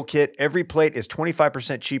value meal kit. Every Plate is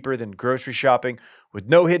 25% cheaper than grocery shopping with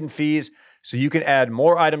no hidden fees, so you can add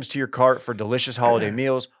more items to your cart for delicious holiday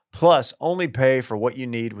meals, plus only pay for what you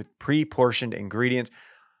need with pre-portioned ingredients.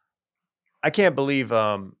 I can't believe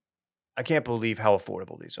how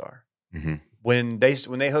affordable these are. Mm-hmm. When they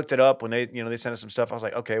hooked it up, when they sent us some stuff, I was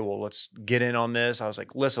like, okay, well, let's get in on this. I was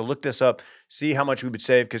like, Lisa, look this up, see how much we would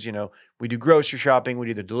save because we do grocery shopping, we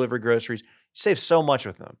do the delivery groceries. You save so much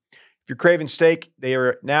with them. If you're craving steak, they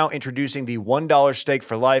are now introducing the $1 steak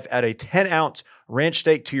for life. Add a 10-ounce ranch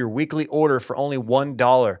steak to your weekly order for only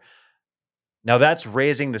 $1. Now that's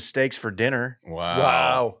raising the stakes for dinner.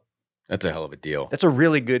 Wow. That's a hell of a deal. That's a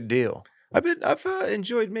really good deal. I've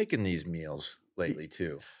enjoyed making these meals lately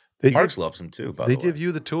too. Parks loves them too. By the way, they give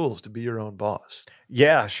you the tools to be your own boss.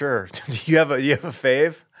 Yeah, sure. you have a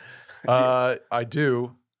fave? I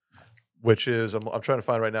do, which is I'm trying to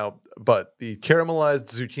find right now. But the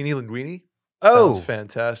caramelized zucchini linguine sounds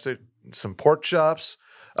fantastic. Some pork chops,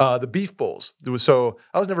 the beef bowls. So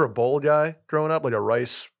I was never a bowl guy growing up, like a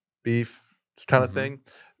rice beef kind of thing.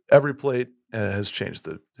 Every Plate has changed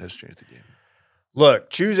the game. Look,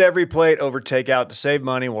 choose Every Plate over takeout to save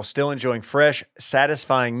money while still enjoying fresh,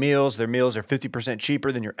 satisfying meals. Their meals are 50%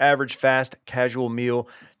 cheaper than your average fast, casual meal.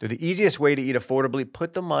 They're the easiest way to eat affordably.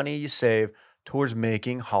 Put the money you save towards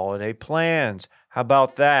making holiday plans. How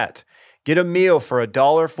about that? Get a meal for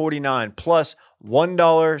 $1.49 plus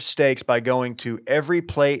 $1 steaks by going to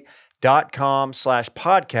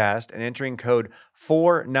everyplate.com/podcast and entering code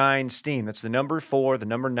 49STEAM. That's the number 4, the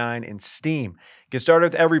number 9 in STEAM. Get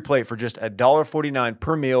started with Every Plate for just $1.49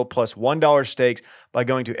 per meal plus $1 steaks by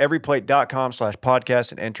going to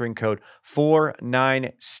everyplate.com/podcast and entering code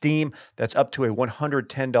 49STEAM. That's up to a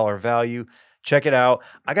 $110 value. Check it out.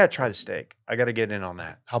 I got to try the steak. I got to get in on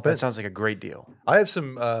that. That sounds like a great deal. I have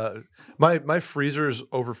some, my freezer is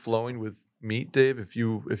overflowing with meat, Dave, if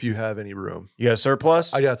you have any room. You got a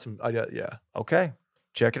surplus? Yeah. Okay.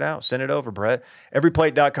 Check it out. Send it over, Brett.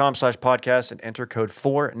 Everyplate.com/podcast and enter code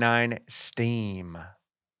 49STEAM.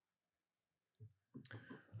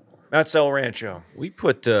 That's El Rancho. We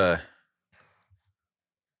put it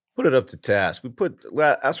up to task.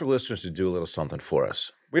 Ask our listeners to do a little something for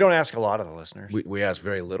us. We don't ask a lot of the listeners. We ask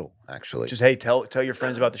very little, actually. Just, hey, tell your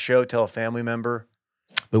friends about the show. Tell a family member.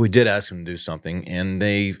 But we did ask them to do something, and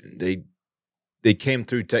they came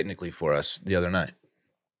through technically for us the other night.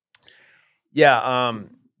 Yeah.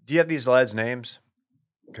 Do you have these lads' names?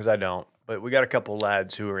 Because I don't. But we got a couple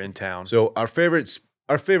lads who are in town. So our favorite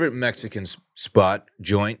our favorite Mexican spot,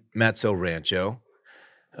 joint, Matzo Rancho.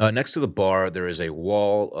 Next to the bar, there is a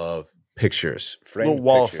wall of pictures, framed Little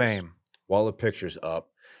wall pictures, of fame. wall of pictures up.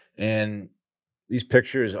 And these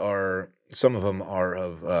pictures are, some of them are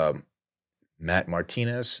of Matt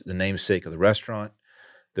Martinez, the namesake of the restaurant.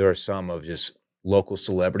 There are some of just local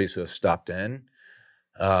celebrities who have stopped in.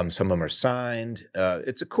 Some of them are signed.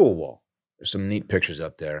 It's a cool wall. There's some neat pictures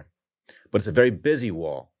up there, but it's a very busy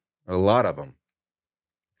wall, a lot of them.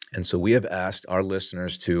 And so we have asked our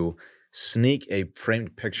listeners to sneak a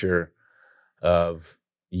framed picture of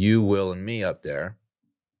you, Will, and me up there,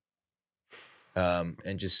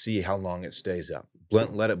 and just see how long it stays up.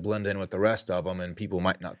 Let it blend in with the rest of them, and people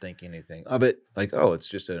might not think anything of it. Like, oh, it's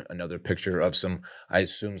just another picture of some, I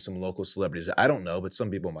assume, some local celebrities. I don't know, but some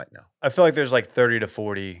people might know. I feel like there's like 30 to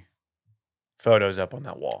 40 photos up on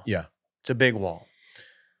that wall. Yeah. It's a big wall.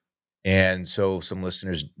 And so some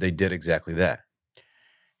listeners, they did exactly that.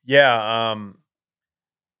 Yeah.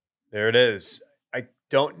 There it is. I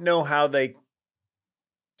don't know how they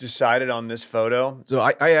decided on this photo. So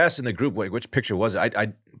I asked in the group, like, which picture was it?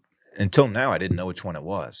 I until now, I didn't know which one it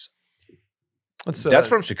was. That's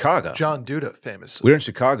from Chicago. John Duda, famous. We were in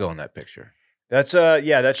Chicago in that picture. That's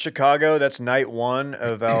that's Chicago. That's night one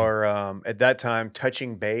of our at that time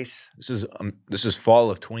Touching Base. This is fall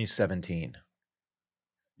of 2017.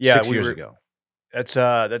 Yeah, 6 years ago. That's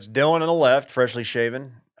Dylan on the left, freshly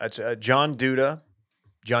shaven. That's John Duda,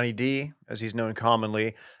 Johnny D, as he's known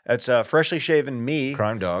commonly. That's freshly shaven me,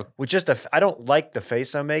 Crime Dog. with just I don't like the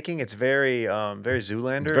face I'm making. It's very very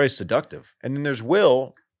Zoolander. It's very seductive. And then there's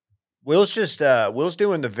Will. Will's just Will's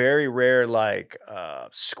doing the very rare like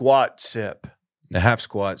squat sip. The half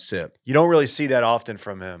squat sip. You don't really see that often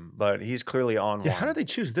from him, but he's clearly on Yeah, one. how did they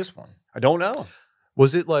choose this one? I don't know.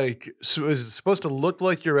 Was it like, so is it supposed to look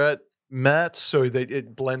like you're at Matt's so that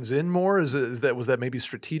it blends in more? Was that maybe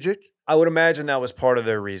strategic? I would imagine that was part of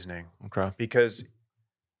their reasoning Okay. because,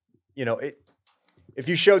 you know, if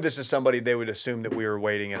you showed this to somebody, they would assume that we were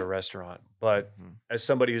waiting at a restaurant. But as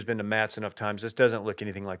somebody who's been to Matt's enough times, this doesn't look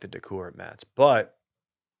anything like the decor at Matt's. But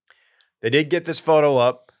they did get this photo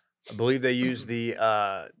up. I believe they used the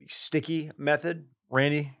sticky method.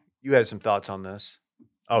 Randy, you had some thoughts on this.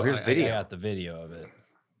 Oh, here's video. I got the video of it.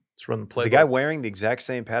 Let's run the Is play. the guy wearing the exact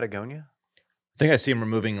same Patagonia? I think I see him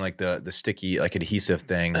removing like the sticky, like adhesive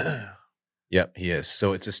thing. Yep, he is.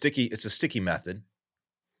 So it's a sticky method.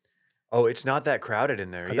 Oh, it's not that crowded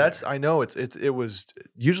in there either. I know it was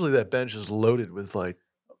usually that bench is loaded with like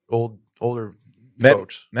older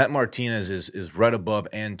folks. Matt Martinez is right above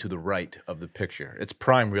and to the right of the picture. It's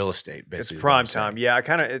prime real estate, basically. It's prime time. Yeah,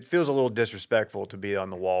 it feels a little disrespectful to be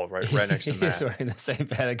on the wall right next to Matt. He's wearing the same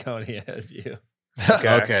Patagonia as you.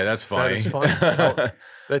 Okay, that's funny. That is funny. No,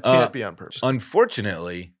 that can't be on purpose.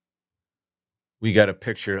 Unfortunately, we got a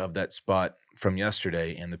picture of that spot from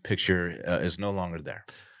yesterday, and the picture is no longer there.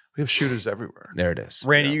 We have shooters everywhere. There it is.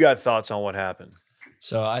 Randy, you got thoughts on what happened?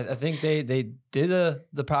 So I think they did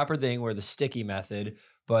the proper thing where the sticky method,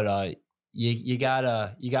 but you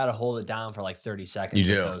gotta hold it down for like 30 seconds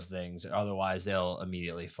with those things, otherwise they'll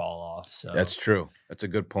immediately fall off. So that's true. That's a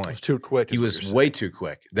good point. It was too quick. He was way too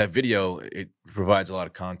quick. That video, it provides a lot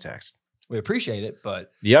of context. we appreciate it, but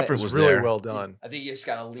The effort was really there. well done. I think you just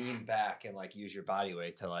gotta lean back and like use your body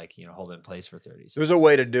weight to like hold it in place for 30 seconds. There's a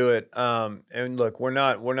way to do it. And look, we're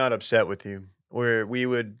not upset with you. We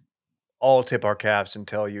would all tip our caps and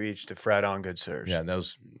tell you each to frat on, good sirs.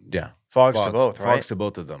 Fogs to both, right? Fogs to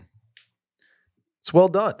both of them. It's well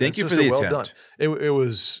done. Thank you It's for just the well attempt. done. It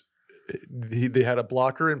was they had a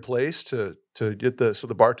blocker in place to get so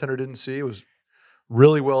the bartender didn't see. It was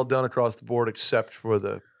really well done across the board, except for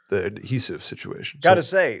the adhesive situation. Got to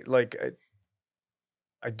say, like,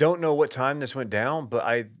 I don't know what time this went down,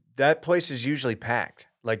 but that place is usually packed.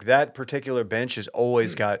 Like that particular bench has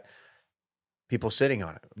always got people sitting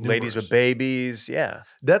on it, ladies with babies. Yeah,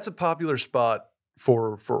 that's a popular spot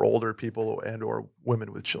for older people and or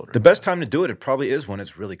women with children. The best time to do it probably is when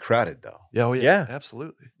it's really crowded, though. Yeah, oh yeah,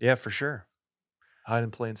 absolutely. Yeah, for sure. Hide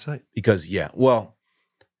in plain sight. Because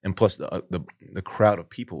and plus the crowd of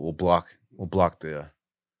people will block the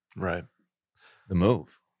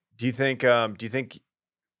move. Do you think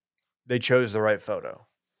they chose the right photo?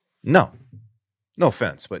 No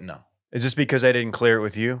offense, but no. Is this because they didn't clear it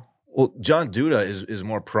with you? Well, John Duda is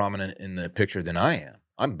more prominent in the picture than I am.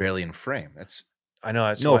 I'm barely in frame. I know.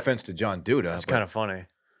 That's no offense to John Duda. That's kind of funny.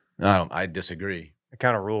 I disagree. It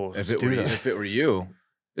kind of rules. If it were you,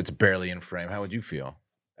 it's barely in frame. How would you feel?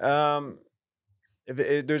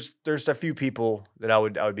 There's a few people that I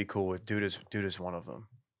would be cool with. Duda's one of them.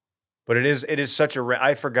 But it is such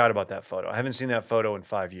I forgot about that photo. I haven't seen that photo in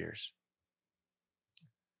 5 years.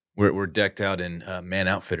 We're decked out in Man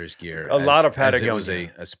Outfitters gear. A lot of as it was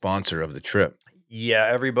Patagonia. a sponsor of the trip. Yeah,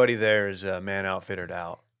 everybody there is Man Outfittered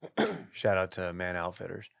out. Shout out to Man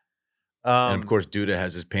Outfitters. And of course, Duda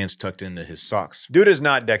has his pants tucked into his socks Dude is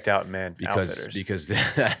not decked out in Man because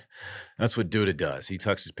Outfitters. that's what Duda does. He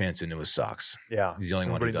tucks his pants into his socks. Yeah, He's the only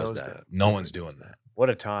one who Nobody does knows that. that. No Nobody one's doing knows that. what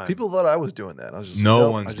a time. People thought I was doing that. I was just No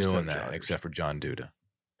nope, one's I just doing have that joggers. except for John Duda.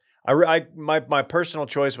 My personal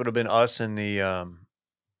choice would have been us in the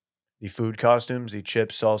food costumes, the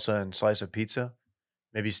chips, salsa, and slice of pizza.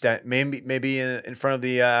 Maybe in front of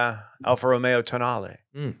the Alfa Romeo Tonale.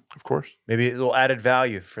 Of course. Maybe a little added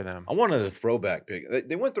value for them. I wanted a throwback pick.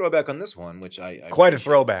 They went throwback on this one, which I Quite a appreciate.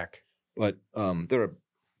 throwback. But there are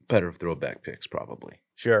better throwback picks probably.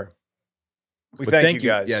 Sure. We But thank you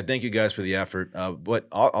guys. Yeah, thank you guys for the effort. But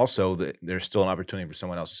also, there's still an opportunity for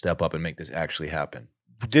someone else to step up and make this actually happen.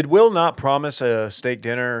 Did Will not promise a steak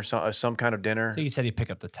dinner or some kind of I dinner think he said he'd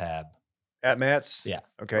pick up the tab. at Matt's? Yeah.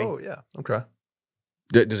 Okay. Oh yeah. Okay.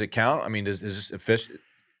 Does it count? I mean, is this official?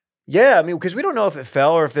 Yeah, I mean, because we don't know if it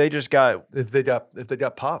fell or if they just If they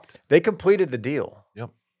got popped, they completed the deal.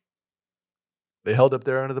 they held up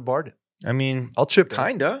their end of the bargain. I mean, I'll chip in.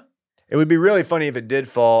 kinda. It would be really funny if it did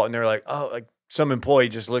fall and they're like, oh, like some employee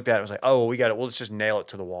just looked at it and was like, oh, well, we got it. Well, let's just nail it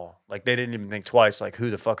to the wall. Like they didn't even think twice. Like, who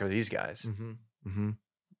the fuck are these guys? Mm-hmm. Mm-hmm.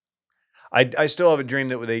 I still have a dream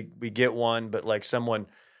that we get one, but like someone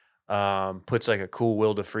puts like a cool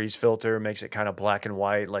will to freeze filter, makes it kind of black and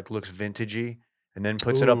white, like looks vintagey, and then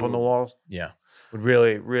puts it up on the Ooh. wall. Yeah. Would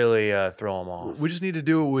really throw them off. We just need to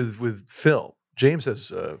do it with film. James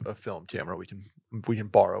has a film camera we can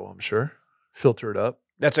borrow. I'm sure. Filter it up.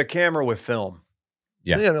 That's a camera with film.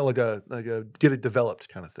 Yeah. You know, like a get it developed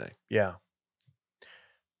kind of thing. Yeah.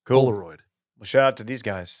 Cool. Polaroid. Well, shout out to these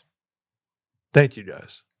guys. Thank you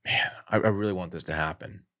guys. Man, I really want this to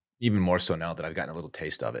happen. Even more so now that I've gotten a little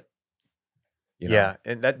taste of it. You know? Yeah,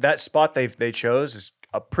 and that spot they chose is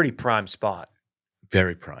a pretty prime spot.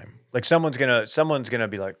 Very prime. Like someone's gonna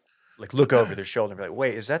be like look over their shoulder and be like,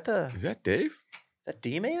 wait, is that Dave? that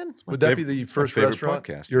D man? Would that be the first favorite restaurant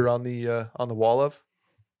podcast. you're on the wall of?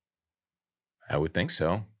 I would think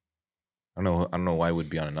so. I don't know why it would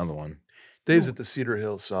be on another one. Dave's at the Cedar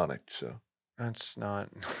Hills Sonic, so That's not.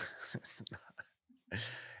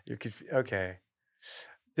 You're okay.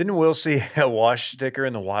 Didn't Will see a wash sticker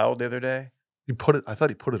in the wild the other day? he put it. I thought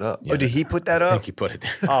he put it up. Yeah, Oh, did he put that I up? think he put it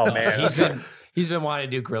there. Oh man, He's been wanting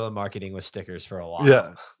to do guerrilla marketing with stickers for a while.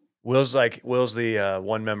 Yeah. Will's the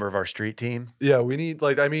one member of our street team. Yeah, we need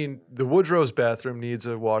the Woodrow's bathroom needs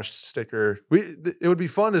a wash sticker. It would be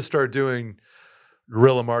fun to start doing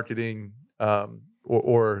guerrilla marketing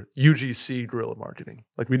or UGC guerrilla marketing.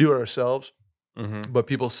 Like we do it ourselves, Mm-hmm. but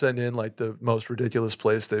people send in like the most ridiculous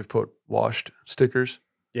place they've put washed stickers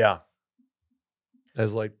Yeah,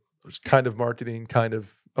 as like it's kind of marketing, kind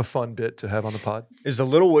of a fun bit to have on the pod. is the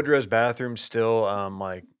Little Woodrow's bathroom still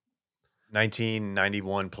like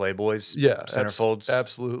 1991 Playboys? Yeah, centerfolds.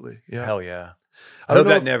 absolutely. Yeah, Hell yeah. I I don't hope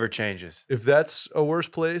know that never changes. if that's a worse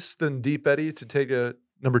place than Deep Eddy to take a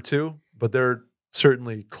number 2, but they're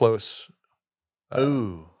certainly close.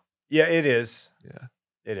 Ooh, yeah, it is. Yeah.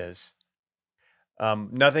 It is.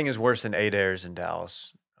 Nothing is worse than 8 Airs in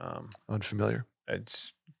Dallas. Unfamiliar.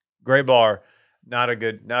 It's great bar, not a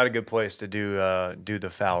good place to do the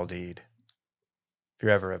foul deed. If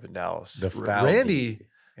you're ever up in Dallas, The foul Randy deed.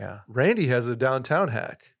 yeah, Randy has a downtown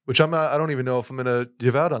hack, which I don't even know if I'm going to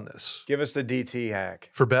give out on this give us the DT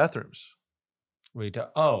hack. for bathrooms.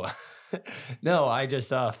 No, I just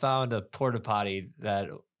found a porta potty that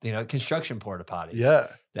construction porta potties. Yeah.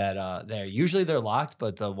 That they're locked,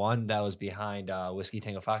 but the one that was behind Whiskey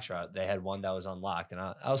Tango Foxtrot, they had one that was unlocked, and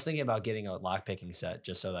I was thinking about getting a lock picking set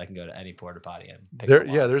just so that I can go to any porta potty and pick the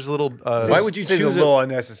lock. There's a little. Why would you Seems choose a little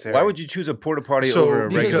unnecessary? Why would you choose a porta potty so over a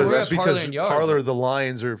Because regular we're at restaurant? Parlor and Yard. Parlor, the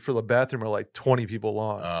lines are for the bathroom are like 20 people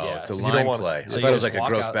long. Oh, Yeah, it's a so you don't line wanna- play. so I you thought it was just like a walk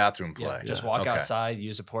gross out- bathroom Yeah, play. just walk Okay. outside,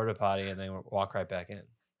 use a porta potty, and then walk right back in.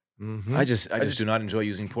 Mhm. I just do not enjoy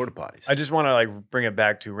using porta potties. I just want to bring it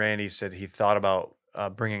back to Randy said he thought about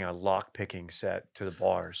bringing a lock picking set to the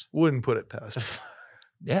bars. Wouldn't put it past him.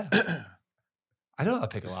 Yeah, I know how to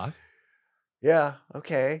pick a lock Yeah,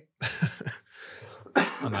 okay.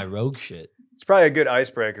 on my rogue shit. It's probably a good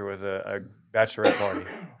icebreaker with a bachelorette party.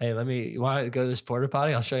 Hey, you want to go to this porta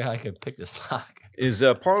potty? I'll show you how I can pick this lock. Is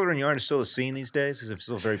Parlor and Yard still a scene these days? Is it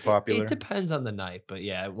still very popular? It depends on the night, but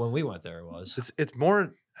yeah, when we went there, it was. It's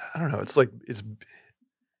more. I don't know. It's like it's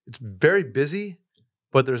very busy,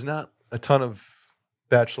 but there's not a ton of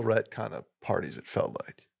bachelorette kind of parties. It felt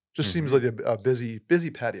like just seems like a busy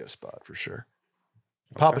patio spot for sure.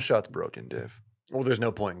 Papa Shot's broken, Dave. Well, there's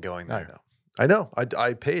no point in going I there. know. I know.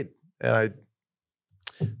 I paid and I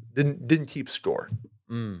didn't keep score,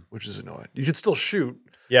 which is annoying. You could still shoot,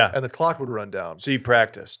 Yeah. and the clock would run down. So you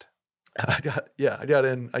practiced. I got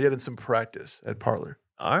in some practice at Parlor.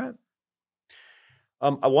 All right.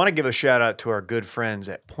 I want to give a shout out to our good friends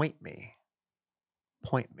at Point Me.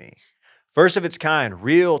 Point Me. First of its kind,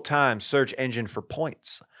 real-time search engine for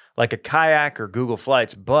points, like a kayak or Google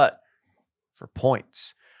Flights, but for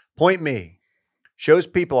points. Point Me shows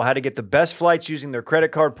people how to get the best flights using their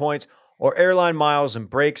credit card points or airline miles and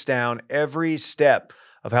breaks down every step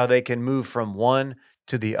of how they can move from one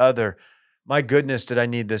to the other. My goodness, did I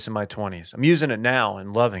need this in my 20s? I'm using it now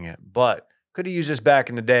and loving it, but could have used this back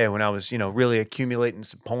in the day when I was, really accumulating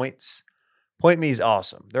some points. Point Me is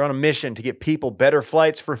awesome. They're on a mission to get people better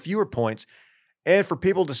flights for fewer points and for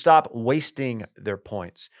people to stop wasting their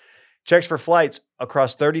points. Checks for flights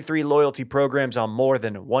across 33 loyalty programs on more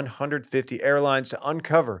than 150 airlines to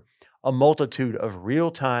uncover a multitude of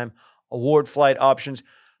real-time award flight options.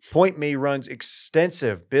 Point Me runs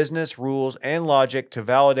extensive business rules and logic to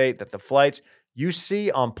validate that the flights you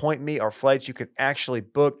see on Point Me are flights you can actually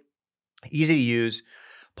book. Easy to use.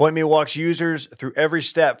 Point Me walks users through every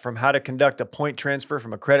step from how to conduct a point transfer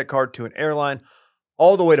from a credit card to an airline,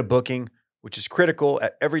 all the way to booking, which is critical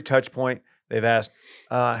at every touch point. They've asked,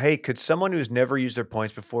 hey, could someone who's never used their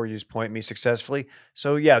points before use Point Me successfully?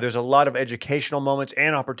 So yeah, there's a lot of educational moments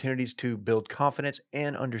and opportunities to build confidence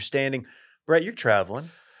and understanding. Brett, you're traveling.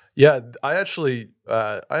 Yeah, I actually,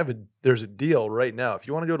 there's a deal right now. If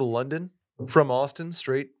you want to go to London from Austin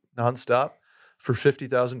straight nonstop for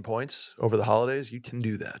 50,000 points over the holidays, you can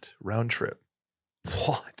do that round trip.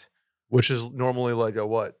 What? Which is normally like a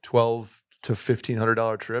 $12 to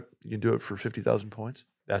 $1,500 trip. You can do it for 50,000 points.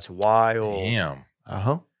 That's wild. Damn.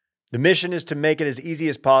 The mission is to make it as easy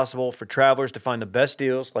as possible for travelers to find the best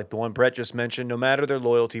deals, like the one Brett just mentioned, no matter their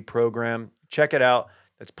loyalty program. Check it out.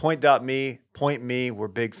 That's point.me. Point Me. We're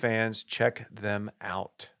big fans. Check them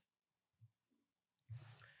out.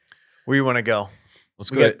 Where you want to go? Let's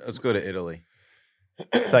go to Italy.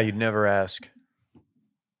 Thought you'd never ask.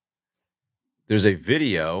 There's a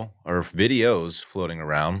video or videos floating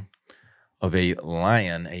around of a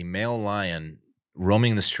lion, a male lion,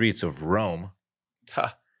 roaming the streets of Rome.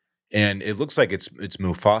 And it looks like it's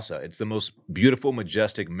Mufasa. It's the most beautiful,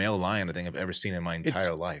 majestic male lion I think I've ever seen in my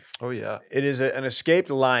entire life. Oh, yeah. It is an escaped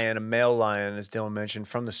lion, a male lion, as Dylan mentioned,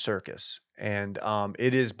 from the circus. And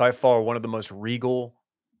it is by far one of the most regal,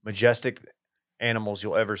 majestic animals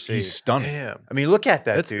you'll ever see. He's stunning. Damn. I mean, look at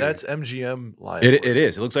that dude. That's MGM lion. It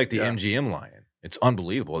is. It looks like the MGM lion. It's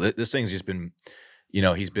unbelievable. This thing's just been,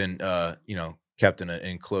 he's been, kept in an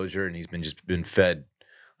enclosure and he's been fed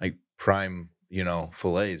like prime,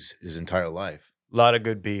 fillets his entire life. A lot of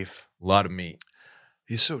good beef. A lot of meat.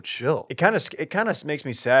 He's so chill. It kind of makes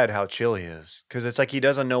me sad how chill he is, because it's like he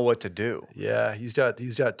doesn't know what to do. Yeah, he's got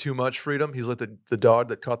too much freedom. He's like the dog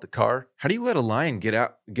that caught the car. How do you let a lion get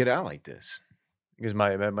out like this? Because that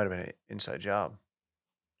might have been an inside job.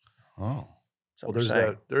 Oh, Well,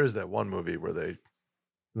 there is that one movie where they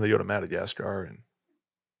go to Madagascar, and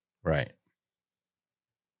right.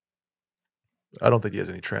 I don't think he has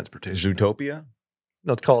any transportation. Zootopia?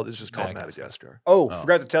 No, it's just called Madagascar. Madagascar. Oh,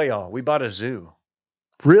 forgot to tell y'all, we bought a zoo.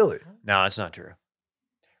 Really? No, it's not true.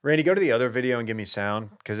 Randy, go to the other video and give me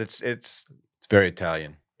sound, because it's very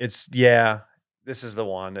Italian. Yeah. This is the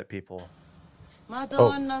one that people.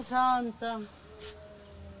 Madonna Santa.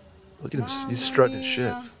 Look at him. He's strutting his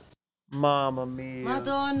shit. Mamma mia.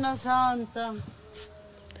 Madonna Santa.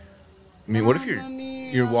 I mean, what if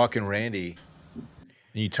you're walking Randy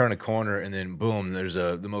and you turn a corner and then boom, there's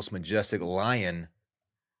the most majestic lion,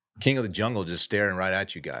 king of the jungle, just staring right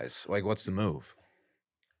at you guys. Like, what's the move?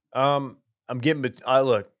 Look,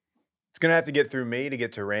 it's gonna have to get through me to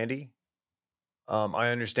get to Randy. I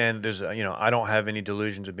understand that there's I don't have any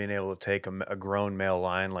delusions of being able to take a grown male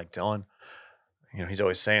lion like Dylan. He's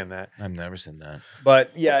always saying that. I've never seen that.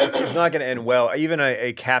 But yeah, it's not going to end well. Even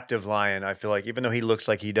a captive lion, I feel like, even though he looks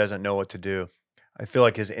like he doesn't know what to do, I feel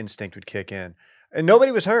like his instinct would kick in. And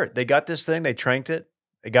nobody was hurt. They got this thing, they tranked it,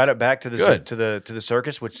 they got it back to the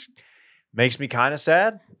circus, which makes me kind of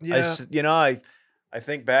sad. Yeah. I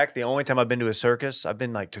think back, the only time I've been to a circus, I've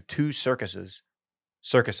been like to 2 circuses,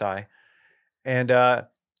 Circus-I, and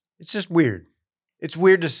it's just weird. It's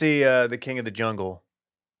weird to see the king of the jungle,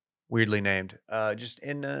 weirdly named, just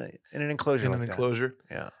in an enclosure. In like an that. enclosure.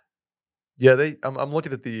 Yeah. Yeah, I'm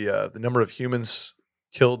looking at the number of humans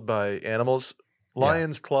killed by animals.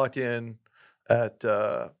 Lions clock in at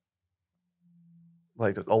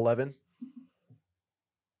like 11.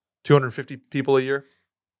 250 people a year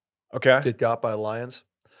Okay. get got by lions.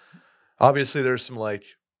 Obviously, there's some like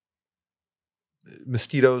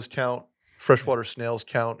mosquitoes count, freshwater snails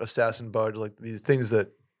count, assassin bugs, like the things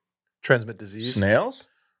that transmit disease. Snails?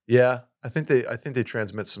 Yeah, I think they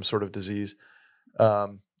transmit some sort of disease.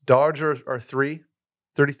 Dogs are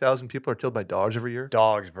 30,000 people are killed by dogs every year.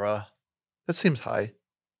 Dogs, bruh. That seems high.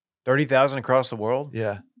 30,000 across the world?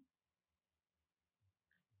 Yeah.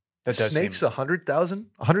 That does Snakes, seem- 100,000?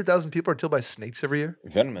 100,000 people are killed by snakes every year.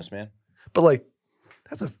 Venomous, man. But like,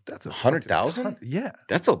 that's a 100,000? fucking ton. Yeah.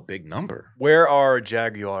 That's a big number. Where are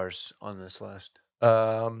jaguars on this list?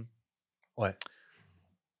 What?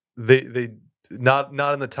 They not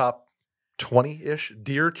in the top 20-ish.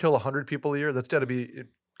 Deer kill 100 people a year. That's got to be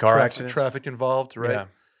Car accidents? traffic involved, right? Yeah.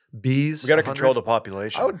 Bees. We got to 100. control the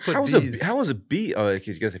population. I would put How is bees. a bee? Oh, I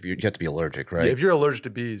guess if you have to be allergic, right? Yeah, if you're allergic to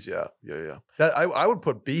bees, yeah. That, I would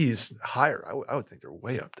put bees higher. I would think they're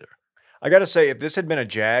way up there. I got to say, if this had been a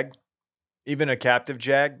jag, even a captive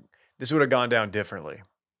jag, this would have gone down differently.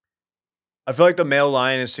 I feel like the male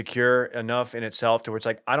lion is secure enough in itself to where it's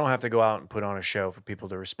like, I don't have to go out and put on a show for people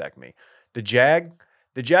to respect me. The jag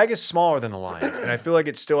is smaller than the lion, and I feel like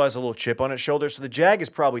it still has a little chip on its shoulder. So the jag is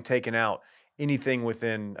probably taken out anything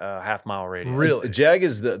within a half-mile radius. Really? A jag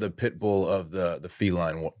is the pit bull of the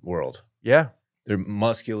feline world. Yeah. They're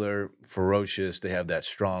muscular, ferocious. They have that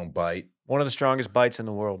strong bite. One of the strongest bites in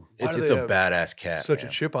the world. Why It's do a they have badass cat. Such man.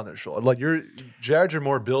 a chip on their shoulder. Like jags are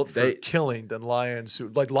more built for They- killing than lions.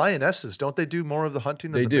 Like lionesses, don't they do more of the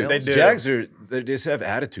hunting than They the do. males? They do. Jags they just have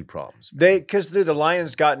attitude problems. Because the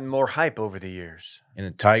lion's gotten more hype over the years. And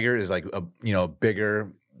the tiger is like a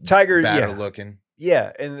bigger, Tiger, badder yeah. looking.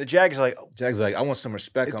 Yeah, and the jag is like, Jag's like, I want some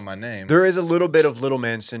respect on my name. there is a little bit of little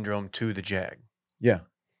man syndrome to the jag. Yeah.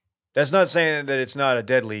 That's not saying that it's not a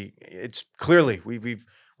deadly. It's clearly we've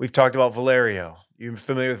talked about Valerio. You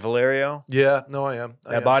familiar with Valerio? Yeah, no, I am.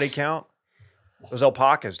 I That am. body count? Those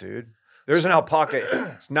alpacas, dude. There's an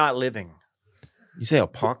alpaca. It's not living. You say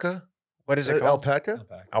alpaca? What is it called? Alpaca?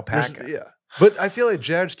 Alpaca. Yeah. But I feel like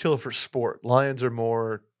jags kill for sport. Lions are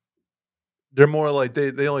more, they're more like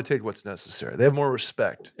they only take what's necessary. They have more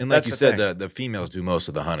respect. And like That's you the said, thing. the females do most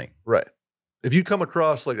of the hunting. Right. If you come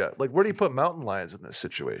across like where do you put mountain lions in this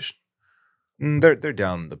situation? They're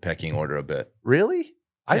down the pecking order a bit. Really?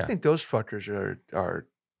 I Yeah. think those fuckers are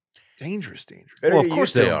dangerous. Better Well, get of course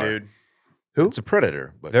used to they them, are. dude. Who? It's a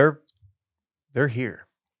predator, but They're here.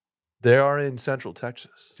 They are in Central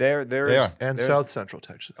Texas There They is are. and there's- South Central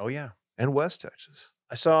Texas Oh yeah. and West Texas.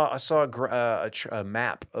 I saw a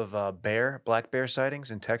map of black bear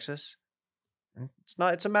sightings in Texas. And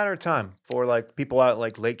it's a matter of time for like people out at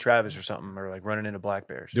like Lake Travis or something or like running into black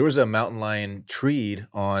bears. there was a mountain lion treed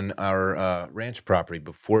on our ranch property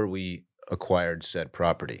before we acquired said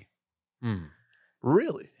property. Hmm.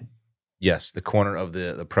 Really? Yes, the corner of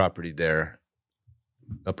the property there,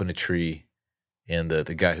 up in a tree, and the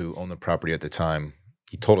guy who owned the property at the time,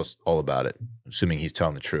 he told us all about it, assuming he's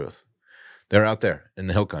telling the truth. They're out there in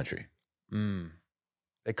the hill country. Mm.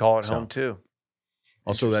 They call it So- home too.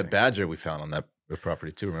 Also, that Interesting. badger we found on that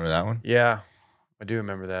property too. Remember that one? Yeah, I do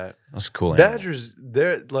remember that. That's a cool. Animal. Badgers,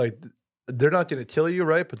 they're not going to kill you,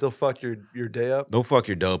 right? But they'll fuck your day up. They'll fuck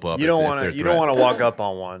your dope up. You don't want to walk up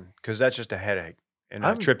on one because that's just a headache and a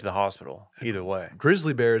I'm- trip to the hospital. Either way,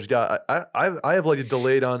 Grizzly bears got. I have like a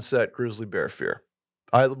delayed onset grizzly bear fear.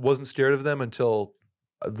 I wasn't scared of them until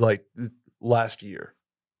like last year.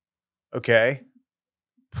 okay.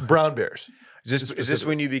 Brown bears. Is this Specific.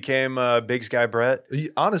 when you became Big Sky Brett?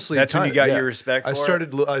 Honestly, That's when you got yeah. your respect. For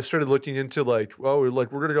I started looking into like, well, we're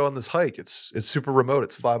gonna go on this hike. It's super remote.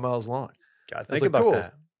 It's 5 miles long. Got to I was think like, about cool.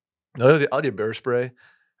 that. I'll get bear spray,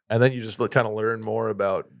 and then you just kind of learn more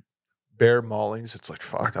about bear maulings. It's like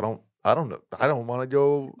fuck. I don't know. I don't want to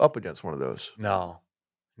go up against one of those. No,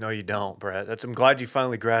 you don't, Brett. I'm glad you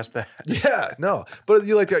finally grasped that. Yeah, no. But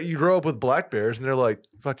you grow up with black bears, and they're like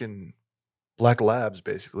fucking black labs,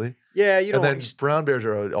 basically. Yeah, you And don't. then brown bears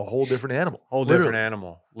are a whole different animal. Whole Literally. different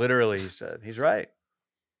animal. Literally, he said. He's right.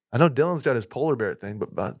 I know Dylan's got his polar bear thing,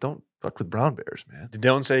 but don't fuck with brown bears, man. Did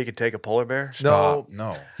Dylan say he could take a polar bear? Stop.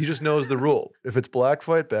 No. He just knows the rule. If it's black,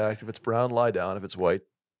 fight back. If it's brown, lie down. If it's white,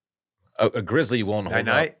 A grizzly won't hold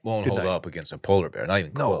Night-night? up. Won't Good hold night. up against a polar bear. Not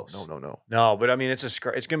even no, close. no. No, but I mean, it's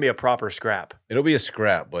gonna be a proper scrap. It'll be a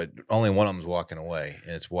scrap, but only one of them's walking away,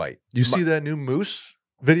 and it's white. You see that new moose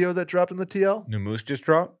video that dropped in the TL? New moose just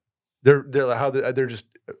dropped. They're they're just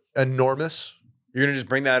enormous. You're gonna just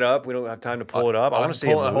bring that up? We don't have time to pull it up. I want to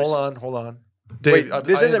see a moose. Hold on. Dave, Wait,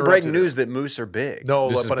 this isn't breaking interrupted news it. that moose are big. No,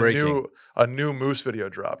 This is but breaking. a new moose video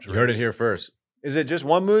dropped. You heard it here first. Is it just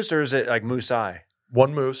one moose or is it like moose eye?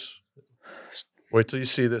 One moose. Wait till you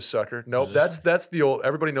see this sucker. Nope, that's the old.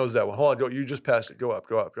 Everybody knows that one. Hold on, go. You just passed it. Go up,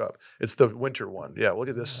 go up, go up. It's the winter one. Yeah, look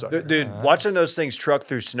at this sucker. Dude, watching those things truck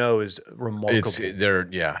through snow is remarkable. They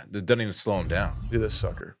doesn't even slow them down. Look at this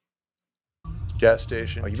sucker. Gas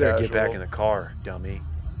station. Oh, you better get back casual. in the car, dummy.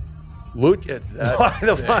 Look at that. Why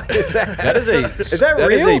the fuck is that? That is a Is that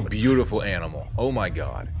that is real? a beautiful animal. Oh my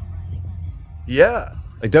god. Yeah.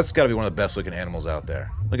 Like that's got to be one of the best looking animals out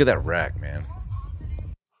there. Look at that rack, man.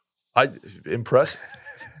 Impressive.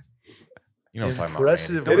 You know what I'm talking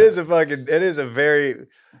Impressive. about. It is a very,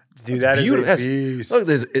 dude, that is beautiful. a That's- beast. Look,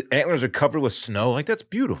 his antlers are covered with snow. Like that's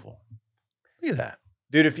beautiful. Look at that.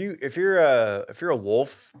 Dude, if you're a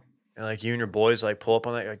wolf and like you and your boys like pull up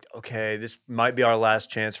on that, you're like, okay, this might be our last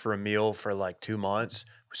chance for a meal for like 2 months,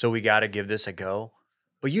 so we got to give this a go.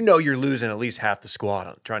 But you know you're losing at least half the squad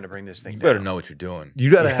on trying to bring this thing You down. better know what you're doing.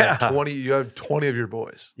 You got to Yeah. have 20. You have 20 of your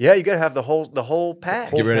boys. Yeah, you got to have the whole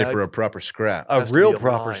pack. Get ready bag. for a proper scrap. A has to real be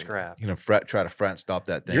proper aligned. scrap. You're gonna try to frat stop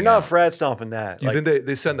that thing. You're not out. frat stomping that. You Like, think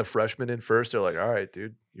they send the freshmen in first? They're like, all right,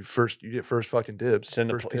 dude, you get first fucking dibs. he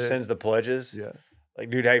First pick. sends the pledges. Yeah.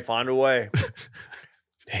 Like, dude, hey, find a way.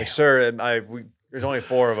 Like, sir, there's only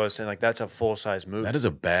 4 of us, and like that's a full size move. That is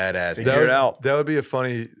a badass. Figure it out. That would be a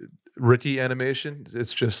funny Ricky animation.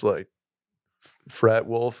 It's just like frat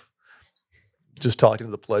wolf just talking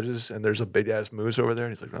to the pledges, and there's a big ass moose over there,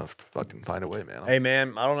 and he's like, "No, fucking find a way, man." Hey,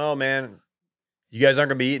 man, I don't know, man. You guys aren't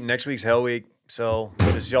gonna be eating next week's Hell Week, so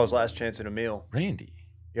this is y'all's last chance at a meal. Randy.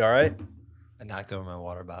 You all right? I knocked over my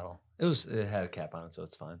water bottle. It had a cap on it, so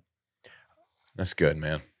it's fine. That's good,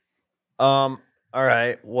 man. All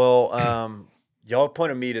right. Well, y'all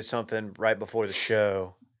pointed me to something right before the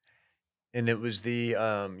show, and it was the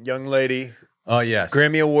young lady, Oh yes.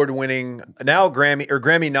 Grammy Award winning, now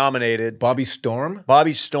Grammy nominated, Bobby Storm.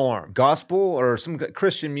 Bobby Storm, Gospel or some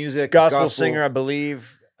Christian music. gospel singer, I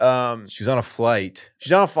believe. She's on a flight.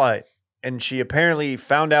 She's on a flight, and she apparently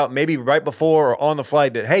found out maybe right before or on the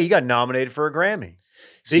flight that, hey, you got nominated for a Grammy.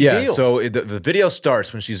 Big deal. So the video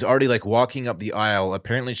starts when she's already like walking up the aisle.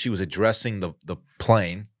 Apparently, she was addressing the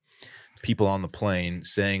plane, people on the plane,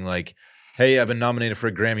 saying like, "Hey, I've been nominated for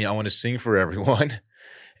a Grammy. I want to sing for everyone."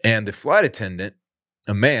 And the flight attendant,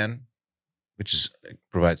 a man, which is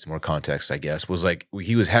provides some more context, I guess, was like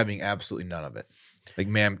he was having absolutely none of it. Like,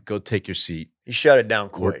 ma'am, go take your seat. He shut it down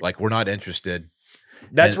quick. We're not interested.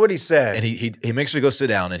 That's and- what he said. And he makes her go sit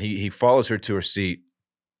down, and he follows her to her seat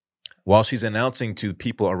while she's announcing to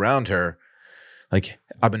people around her, like,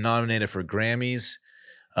 I've been nominated for Grammys.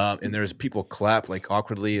 And there's people clap like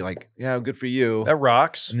awkwardly, like, yeah, good for you. That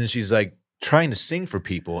rocks. And then she's like trying to sing for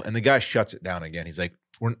people, and the guy shuts it down again. He's like,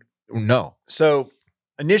 no. So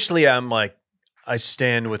initially, I'm like, I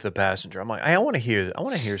stand with the passenger. I'm like, I want to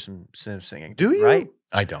hear some singing. Do you? Right?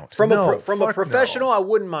 I don't. From No, a fuck no. professional, I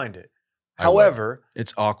wouldn't mind it. I would. However,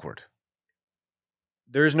 It's awkward.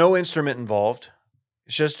 there's no instrument involved.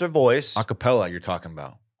 It's just her voice. A cappella you're talking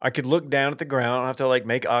about. I could look down at the ground. I don't have to like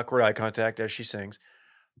make awkward eye contact as she sings.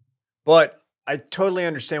 But I totally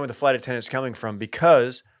understand where the flight attendant's coming from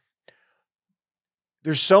because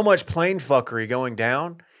there's so much plane fuckery going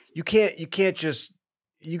down. You can't just,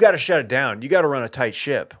 you got to shut it down. You got to run a tight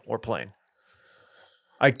ship or plane.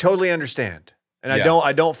 I totally understand. And Yeah.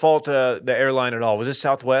 I don't fault the airline at all. Was this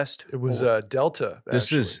Southwest? It was Delta. This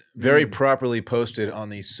actually. is very properly posted on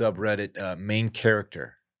the subreddit main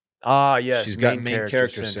character. Ah, yes. She's got main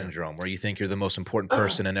character syndrome, where you think you're the most important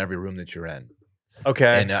person in every room that you're in.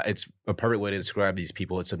 Okay. And it's a perfect way to describe these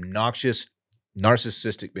people. It's obnoxious,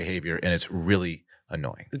 narcissistic behavior, and it's really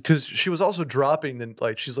annoying. because she was also dropping. Then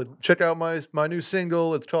like she's like, check out my new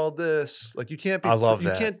single. It's called this. Like you can't be. I love you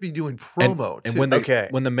that. can't be doing And- promo. And too. when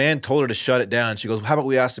when the man told her to shut it down, she goes, "How about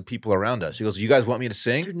we ask the people around us?" She goes, "You guys want me to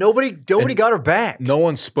sing?" Dude, nobody And- got her back. No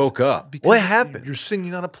one spoke up. Because what happened? You're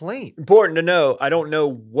singing on a plane. Important to know. I don't know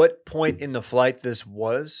what point in the flight this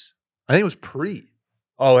was. I think it was pre.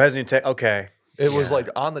 Oh, it hasn't even okay. It was Yeah. like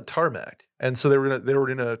on the tarmac, and so they were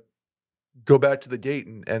gonna go back to the gate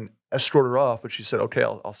and escort her off. But she said, "Okay,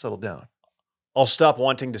 I'll settle down." I'll stop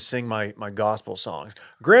wanting to sing my gospel songs.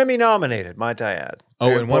 Grammy nominated, might I add. Oh,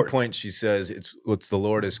 Very and one important. point she says, "It's what the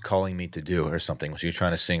Lord is calling me to do," or something. She's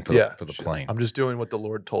trying to sing for Yeah, the she- plane. I'm just doing what the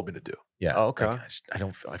Lord told me to do. Yeah. Oh, okay. I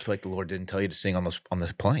don't. I feel like the Lord didn't tell you to sing on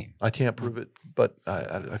the plane. I can't prove it, but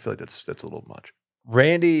I feel like that's a little much.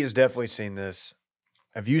 Randy has definitely seen this.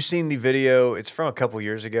 Have you seen the video? It's from a couple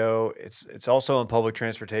years ago. It's also on public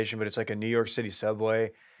transportation, but it's like a New York City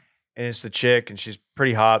subway, and it's the chick, and she's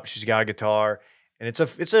pretty hot. She's got a guitar, and it's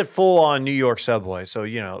a full on New York subway. So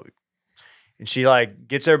and she like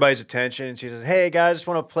gets everybody's attention, and she says, "Hey guys, just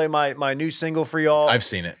want to play my new single for y'all." I've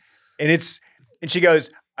seen it. and she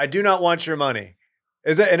goes, "I do not want your money."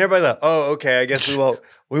 Is that? And everybody's like, "Oh, okay. I guess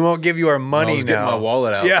we won't give you our I money was now." getting my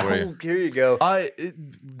wallet out yeah, for you. here you go.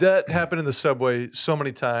 That happened in the subway so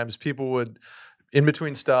many times. People would, in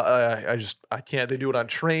between stop. I can't. They do it on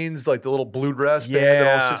trains, like the little bluegrass band that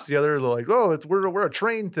all Yeah. sits together. They're like, oh, we're a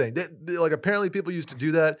train thing. Like apparently people used to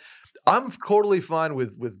do that. I'm totally fine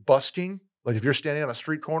with busking. Like if you're standing on a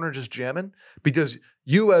street corner just jamming, because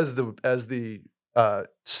you as the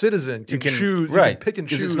citizen can, choose, you right? can pick and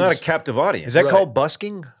Because choose. it's not a captive audience. Is that Right. called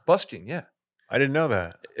busking? busking? Yeah. I didn't know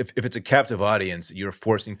that. If it's a captive audience, you're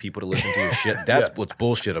forcing people to listen to your shit. That's Yeah. what's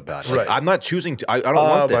bullshit about it. Like, Right. I'm not choosing to. I don't Oh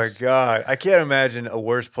want my this. god, I can't imagine a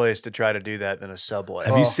worse place to try to do that than a subway.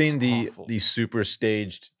 Have Oh, you it's seen awful. these super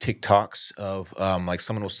staged TikToks of like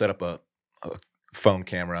someone will set up a phone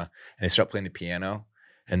camera and they start playing the piano,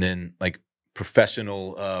 and then like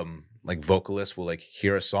professional like vocalists will like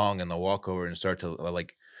hear a song and they'll walk over and start to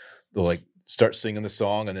they'll start singing the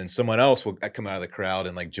song, and then someone else will come out of the crowd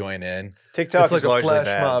and like join in. TikTok It's like is a largely flash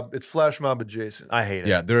bad. mob. It's flash mob adjacent. I hate it.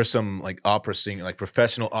 Yeah, there are some like opera singer, like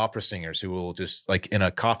professional opera singers who will just like in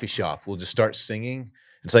a coffee shop will just start singing.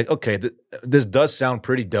 It's like, okay, this does sound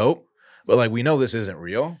pretty dope, but like we know this isn't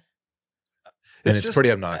real, and it's just-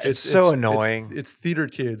 pretty obnoxious. It's so annoying. It's theater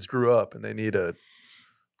kids grew up and they need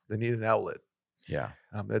an outlet. Yeah,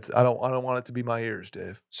 I don't want it to be my ears,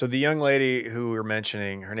 Dave. So the young lady who we were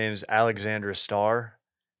mentioning, her name is Alexandra Starr,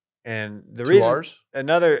 and the 2 reason R's?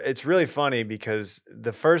 it's really funny because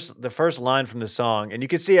the first line from the song, and you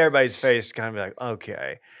can see everybody's face kind of like,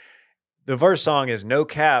 okay. The verse song is "No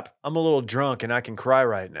cap, I'm a little drunk and I can cry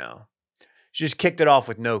right now." She just kicked it off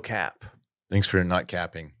with "No cap." thanks for not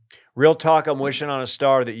capping. Real talk, I'm wishing on a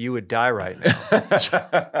star that you would die right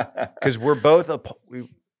now. Because we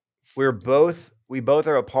both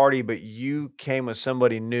are a party, but you came with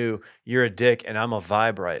somebody new. You're a dick, and I'm a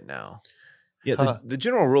vibe right now. Yeah, Huh. the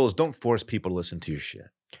general rule is don't force people to listen to your shit.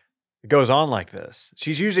 It goes on like this.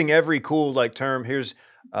 She's using every cool like term. Here's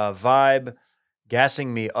vibe,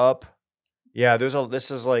 gassing me up. Yeah,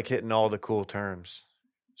 this is like hitting all the cool terms.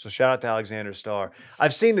 So shout out to Alexander Starr.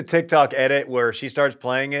 I've seen the TikTok edit where she starts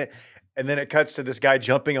playing it, and then it cuts to this guy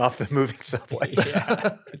jumping off the moving subway.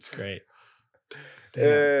 Yeah, it's great.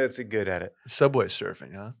 It's a good edit. Subway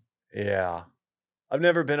surfing, huh? Yeah. I've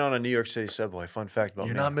never been on a New York City subway. Fun fact about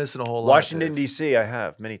You're me. not missing a whole lot. Washington, Dave. D.C., I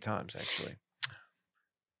have many times, actually.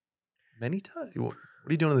 Many times. What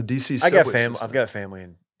are you doing in the DC? I got subway family. system? I've got family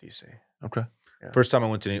in D.C. Okay. First time I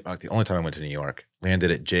went to New York, the only time I went to New York, landed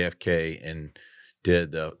at JFK and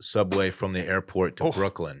did the subway from the airport to Oh,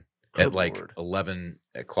 Brooklyn good at like Lord. 11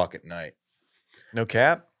 o'clock at night. No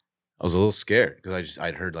cap? I was a little scared because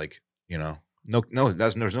I'd heard like,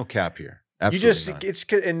 there's no cap here. Absolutely You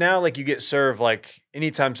just none. and now like you get served like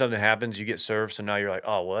anytime something happens, you get served. So now you're like,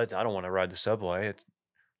 oh, what? I don't want to ride the subway. It's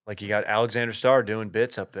like you got Alexander Starr doing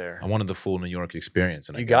bits up there. I wanted the full New York experience,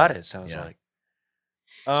 and I You got it. Sounds Yeah. like.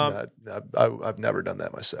 I've never done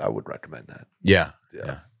that myself. I would recommend that. Yeah, Yeah.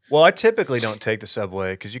 yeah. Well, I typically don't take the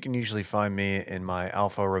subway because you can usually find me in my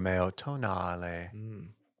Alfa Romeo Tonale. Mm.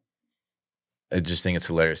 I just think it's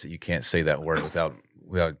hilarious that you can't say that word without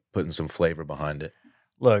putting some flavor behind it.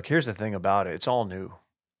 Look, here's the thing about it. It's all new.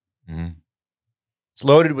 Mhm. It's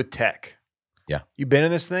loaded with tech. Yeah. You've been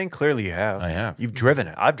in this thing? Clearly you have. I have. You've driven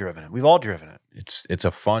it. I've driven it. We've all driven it. It's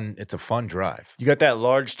a fun drive. You got that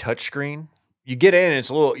large touchscreen. You get in and it's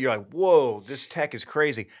a little, you're like, whoa, this tech is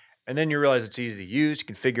crazy. And then you realize it's easy to use. You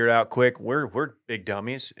can figure it out quick. We're big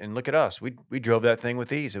dummies. And look at us. We drove that thing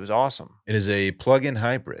with ease. It was awesome. It is a plug-in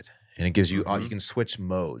hybrid, and it gives you Mhm. you can switch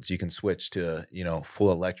modes. You can switch to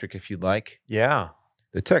full electric if you'd like. Yeah.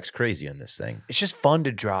 The tech's crazy in this thing, It's just fun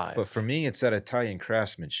to drive. but for me, it's that Italian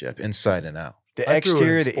craftsmanship, inside and out. the I threw it in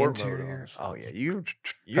exterior, the sport mode, interior. honestly. Oh yeah, you're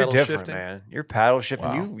Paddle different, shifting. man. You're paddle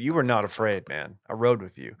shifting. Wow. You were not afraid, man. I rode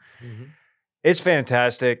with you. Mm-hmm. It's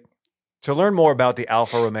fantastic. To learn more about the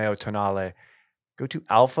Alfa Romeo Tonale, go to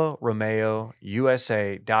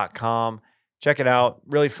alfaromeousa.com. Check it out.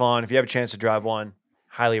 Really fun. If you have a chance to drive one,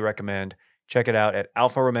 highly recommend. Check it out at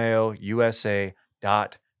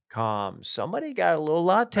alfaromeousa.com. Somebody got a little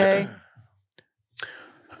latte.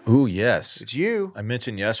 Ooh, yes. It's you. I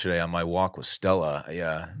mentioned yesterday on my walk with Stella,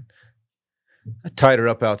 I tied her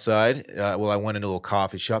up outside. I went into a little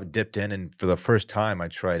coffee shop, dipped in, and for the first time, I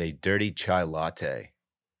tried a dirty chai latte.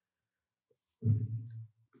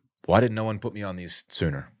 Why did no one put me on these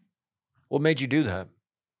sooner? What made you do that?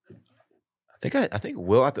 I think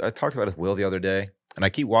Will. I talked about it with Will the other day, and I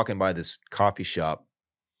keep walking by this coffee shop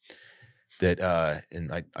that,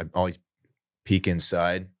 and I always peek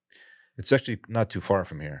inside. It's actually not too far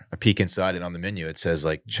from here. I peek inside, and on the menu it says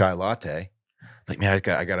like chai latte. Like, man, I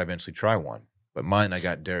got to eventually try one. but mine I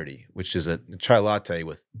got dirty, which is a chai latte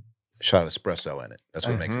with a shot of espresso in it. That's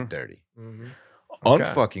what makes it dirty. Mhm. Okay.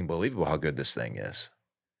 Unfucking believable how good this thing is.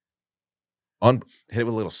 Hit it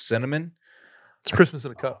with a little cinnamon. It's Christmas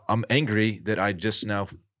in a cup. I'm angry that I just now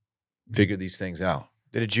figured these things out.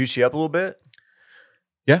 Did it juice you up a little bit?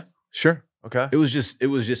 Yeah, sure. Okay. It was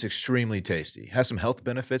just extremely tasty. Has some health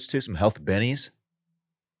benefits too, some health bennies.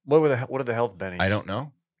 What are the health bennies? I don't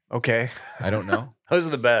know. Okay. I don't know. Those are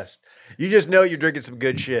the best. You just know you're drinking some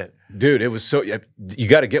good shit. Dude, it was so you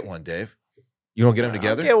got to get one, Dave. You don't get them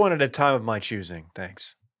together? I'll get one at a time of my choosing.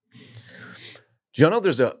 Thanks. Do you know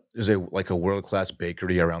there's a world-class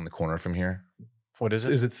bakery around the corner from here? What is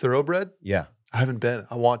it? Is it Thoroughbred? Yeah. I haven't been.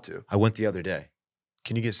 I want to. I went the other day.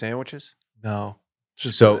 Can you get sandwiches? No. It's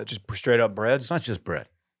just So- bread. Just straight up bread? It's not just bread.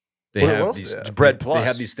 They What have else these they have? It's bread They plus.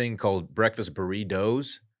 have these thing called breakfast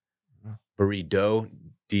burritos. Burrito,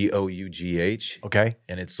 DOUGH, Okay.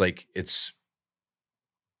 and it's like I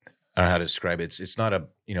don't know how to describe it. It's not a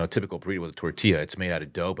typical burrito with a tortilla. It's made out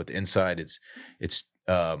of dough, but the inside it's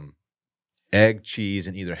egg, cheese,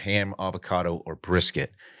 and either ham, avocado, or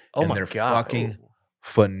brisket. Oh And my they're God. fucking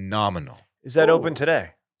phenomenal. Is that Oh. open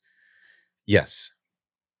today? Yes.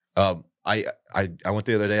 I went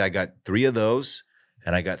the other day. I got 3 of those,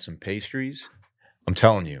 and I got some pastries. I'm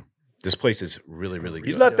telling you, this place is really, really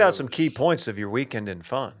You good. left out some key points of your weekend in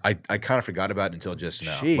fun. I kind of forgot about it until just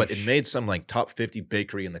now, but it Sheesh. made some like top 50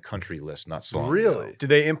 bakery in the country list not so long ago. Really? Do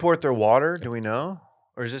they import their water? Do we know?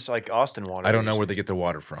 Or is this like Austin water? I don't know they're where they get their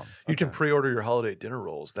water from. You can Okay. pre-order your holiday dinner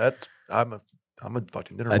rolls. I'm a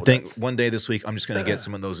fucking dinner I roll think guy. one day this week I'm just going to get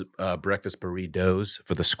some of those breakfast burritos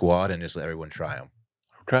for the squad and just let everyone try them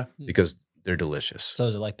Okay. because they're delicious. So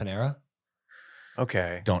is it like Panera?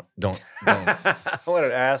 Okay. Don't. What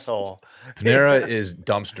an asshole. Panera is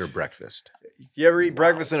dumpster breakfast. You ever eat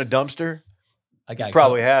breakfast in a dumpster? I got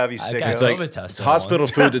Probably have. You I sicko. got It's like COVID tested It's hospital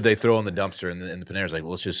once. food that they throw in the dumpster, and the Panera's like,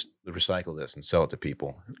 let's just recycle this and sell it to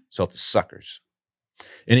people, sell it to suckers.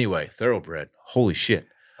 Anyway, Thoroughbred, holy shit!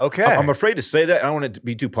 Okay. I'm afraid to say that. I don't want it to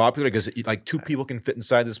be too popular because like 2 people can fit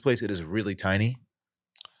inside this place. It is really tiny.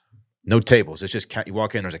 No tables. It's just you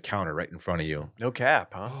walk in. There's a counter right in front of you. No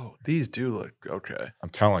cap, huh? Oh, these do look okay. I'm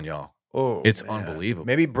telling y'all, Oh, it's man. unbelievable.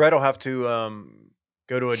 Maybe Brett will have to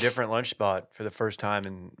go to a different lunch spot for the first time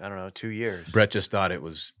in, I don't know, 2 years. Brett just thought it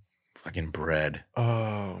was fucking bread.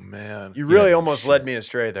 Oh man. You really Yeah, almost shit. led me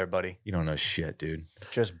astray there, buddy. You don't know shit, dude.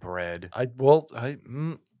 Just bread.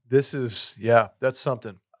 This is that's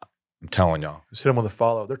something. I'm telling y'all. Just hit them with a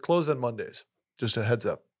follow. They're closed on Mondays. Just a heads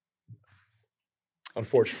up.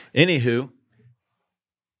 Unfortunately. Anywho,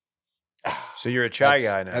 So you're a chai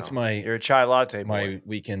That's- guy now. that's my- You're a chai latte boy. my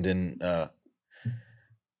weekend in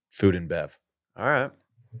food and bev. All right.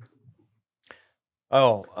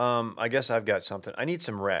 Oh, I guess I've got something. I need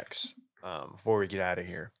some Rex before we get out of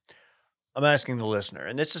here. I'm asking the listener,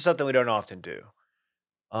 and this is something we don't often do.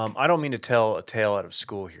 I don't mean to tell a tale out of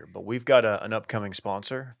school here, but we've got an upcoming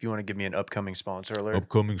sponsor. If you want to give me an upcoming sponsor alert.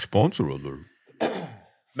 Upcoming sponsor alert.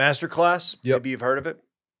 Masterclass, Yep. maybe you've heard of it.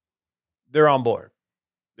 They're on board.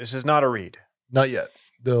 This is not a read, Not yet.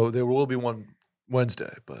 Though there will be one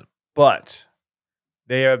Wednesday, but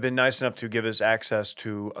they have been nice enough to give us access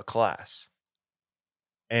to a class.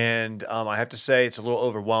 And I have to say it's a little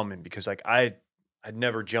overwhelming because like I'd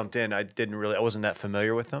never jumped in. I wasn't that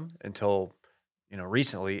familiar with them until,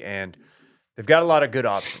 recently. And they've got a lot of good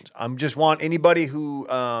options. I'm just want anybody who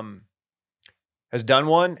has done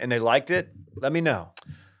one and they liked it, let me know.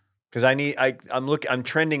 Because I'm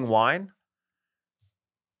trending wine,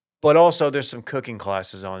 but also there's some cooking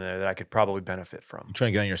classes on there that I could probably benefit from. You trying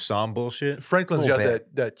to get on your Psalm bullshit? Franklin's Little got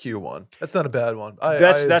bit. that Q one. That's not a bad one.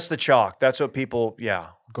 That's the chalk. That's what people, yeah.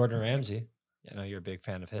 Gordon Ramsay. I know you're a big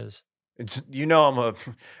fan of his. I'm a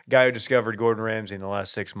guy who discovered Gordon Ramsay in the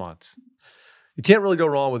last 6 months. You can't really go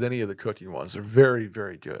wrong with any of the cooking ones. They're very,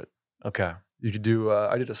 very good. Okay. You could do.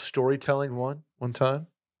 I did a storytelling one time.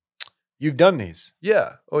 You've done these.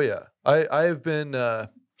 Yeah. Oh yeah. I have been.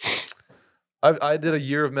 I did a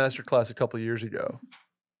year of masterclass a couple of years ago,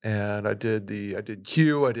 and I did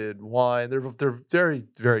Q. I did wine. They're very,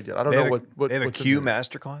 very good. I don't They know have what They have a what's in Q there.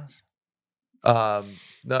 masterclass? Not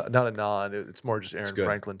a non. It's more just Aaron good.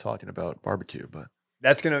 Franklin talking about barbecue. But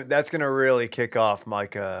That's gonna really kick off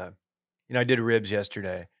like I did ribs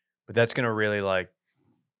yesterday, but that's gonna really like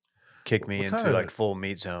kick me What into kinda- like full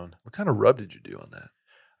meat zone. what kind of rub did you do on that?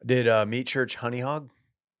 I did Meat Church Honey Hog.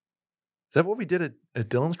 Is that what we did at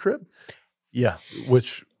Dylan's crib? Yeah.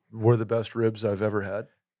 Which were the best ribs I've ever had.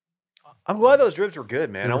 I'm glad those ribs were good,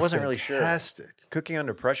 man. They I were wasn't really sure. Fantastic. Cooking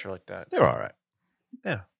under pressure like that. They're all right.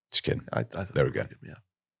 Yeah. Just kidding. I thought They were good. Yeah.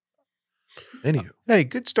 Anywho, Hey,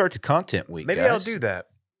 good start to content week. Maybe guys. I'll do that.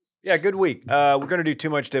 Yeah, good week. We're going to do Too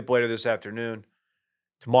Much Dip later this afternoon.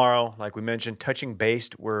 Tomorrow, like we mentioned, touching base.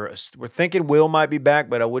 We're thinking Will might be back,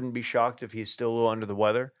 but I wouldn't be shocked if he's still a little under the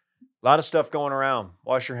weather. A lot of stuff going around.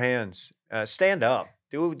 Wash your hands. Stand up.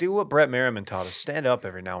 Do what Brett Merriman taught us. Stand up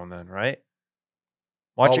every now and then, right?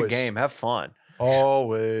 Watch a Always. game. Have fun.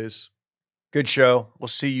 always. Good show. We'll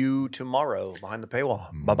see you tomorrow behind the paywall.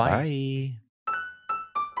 Bye-bye. Bye.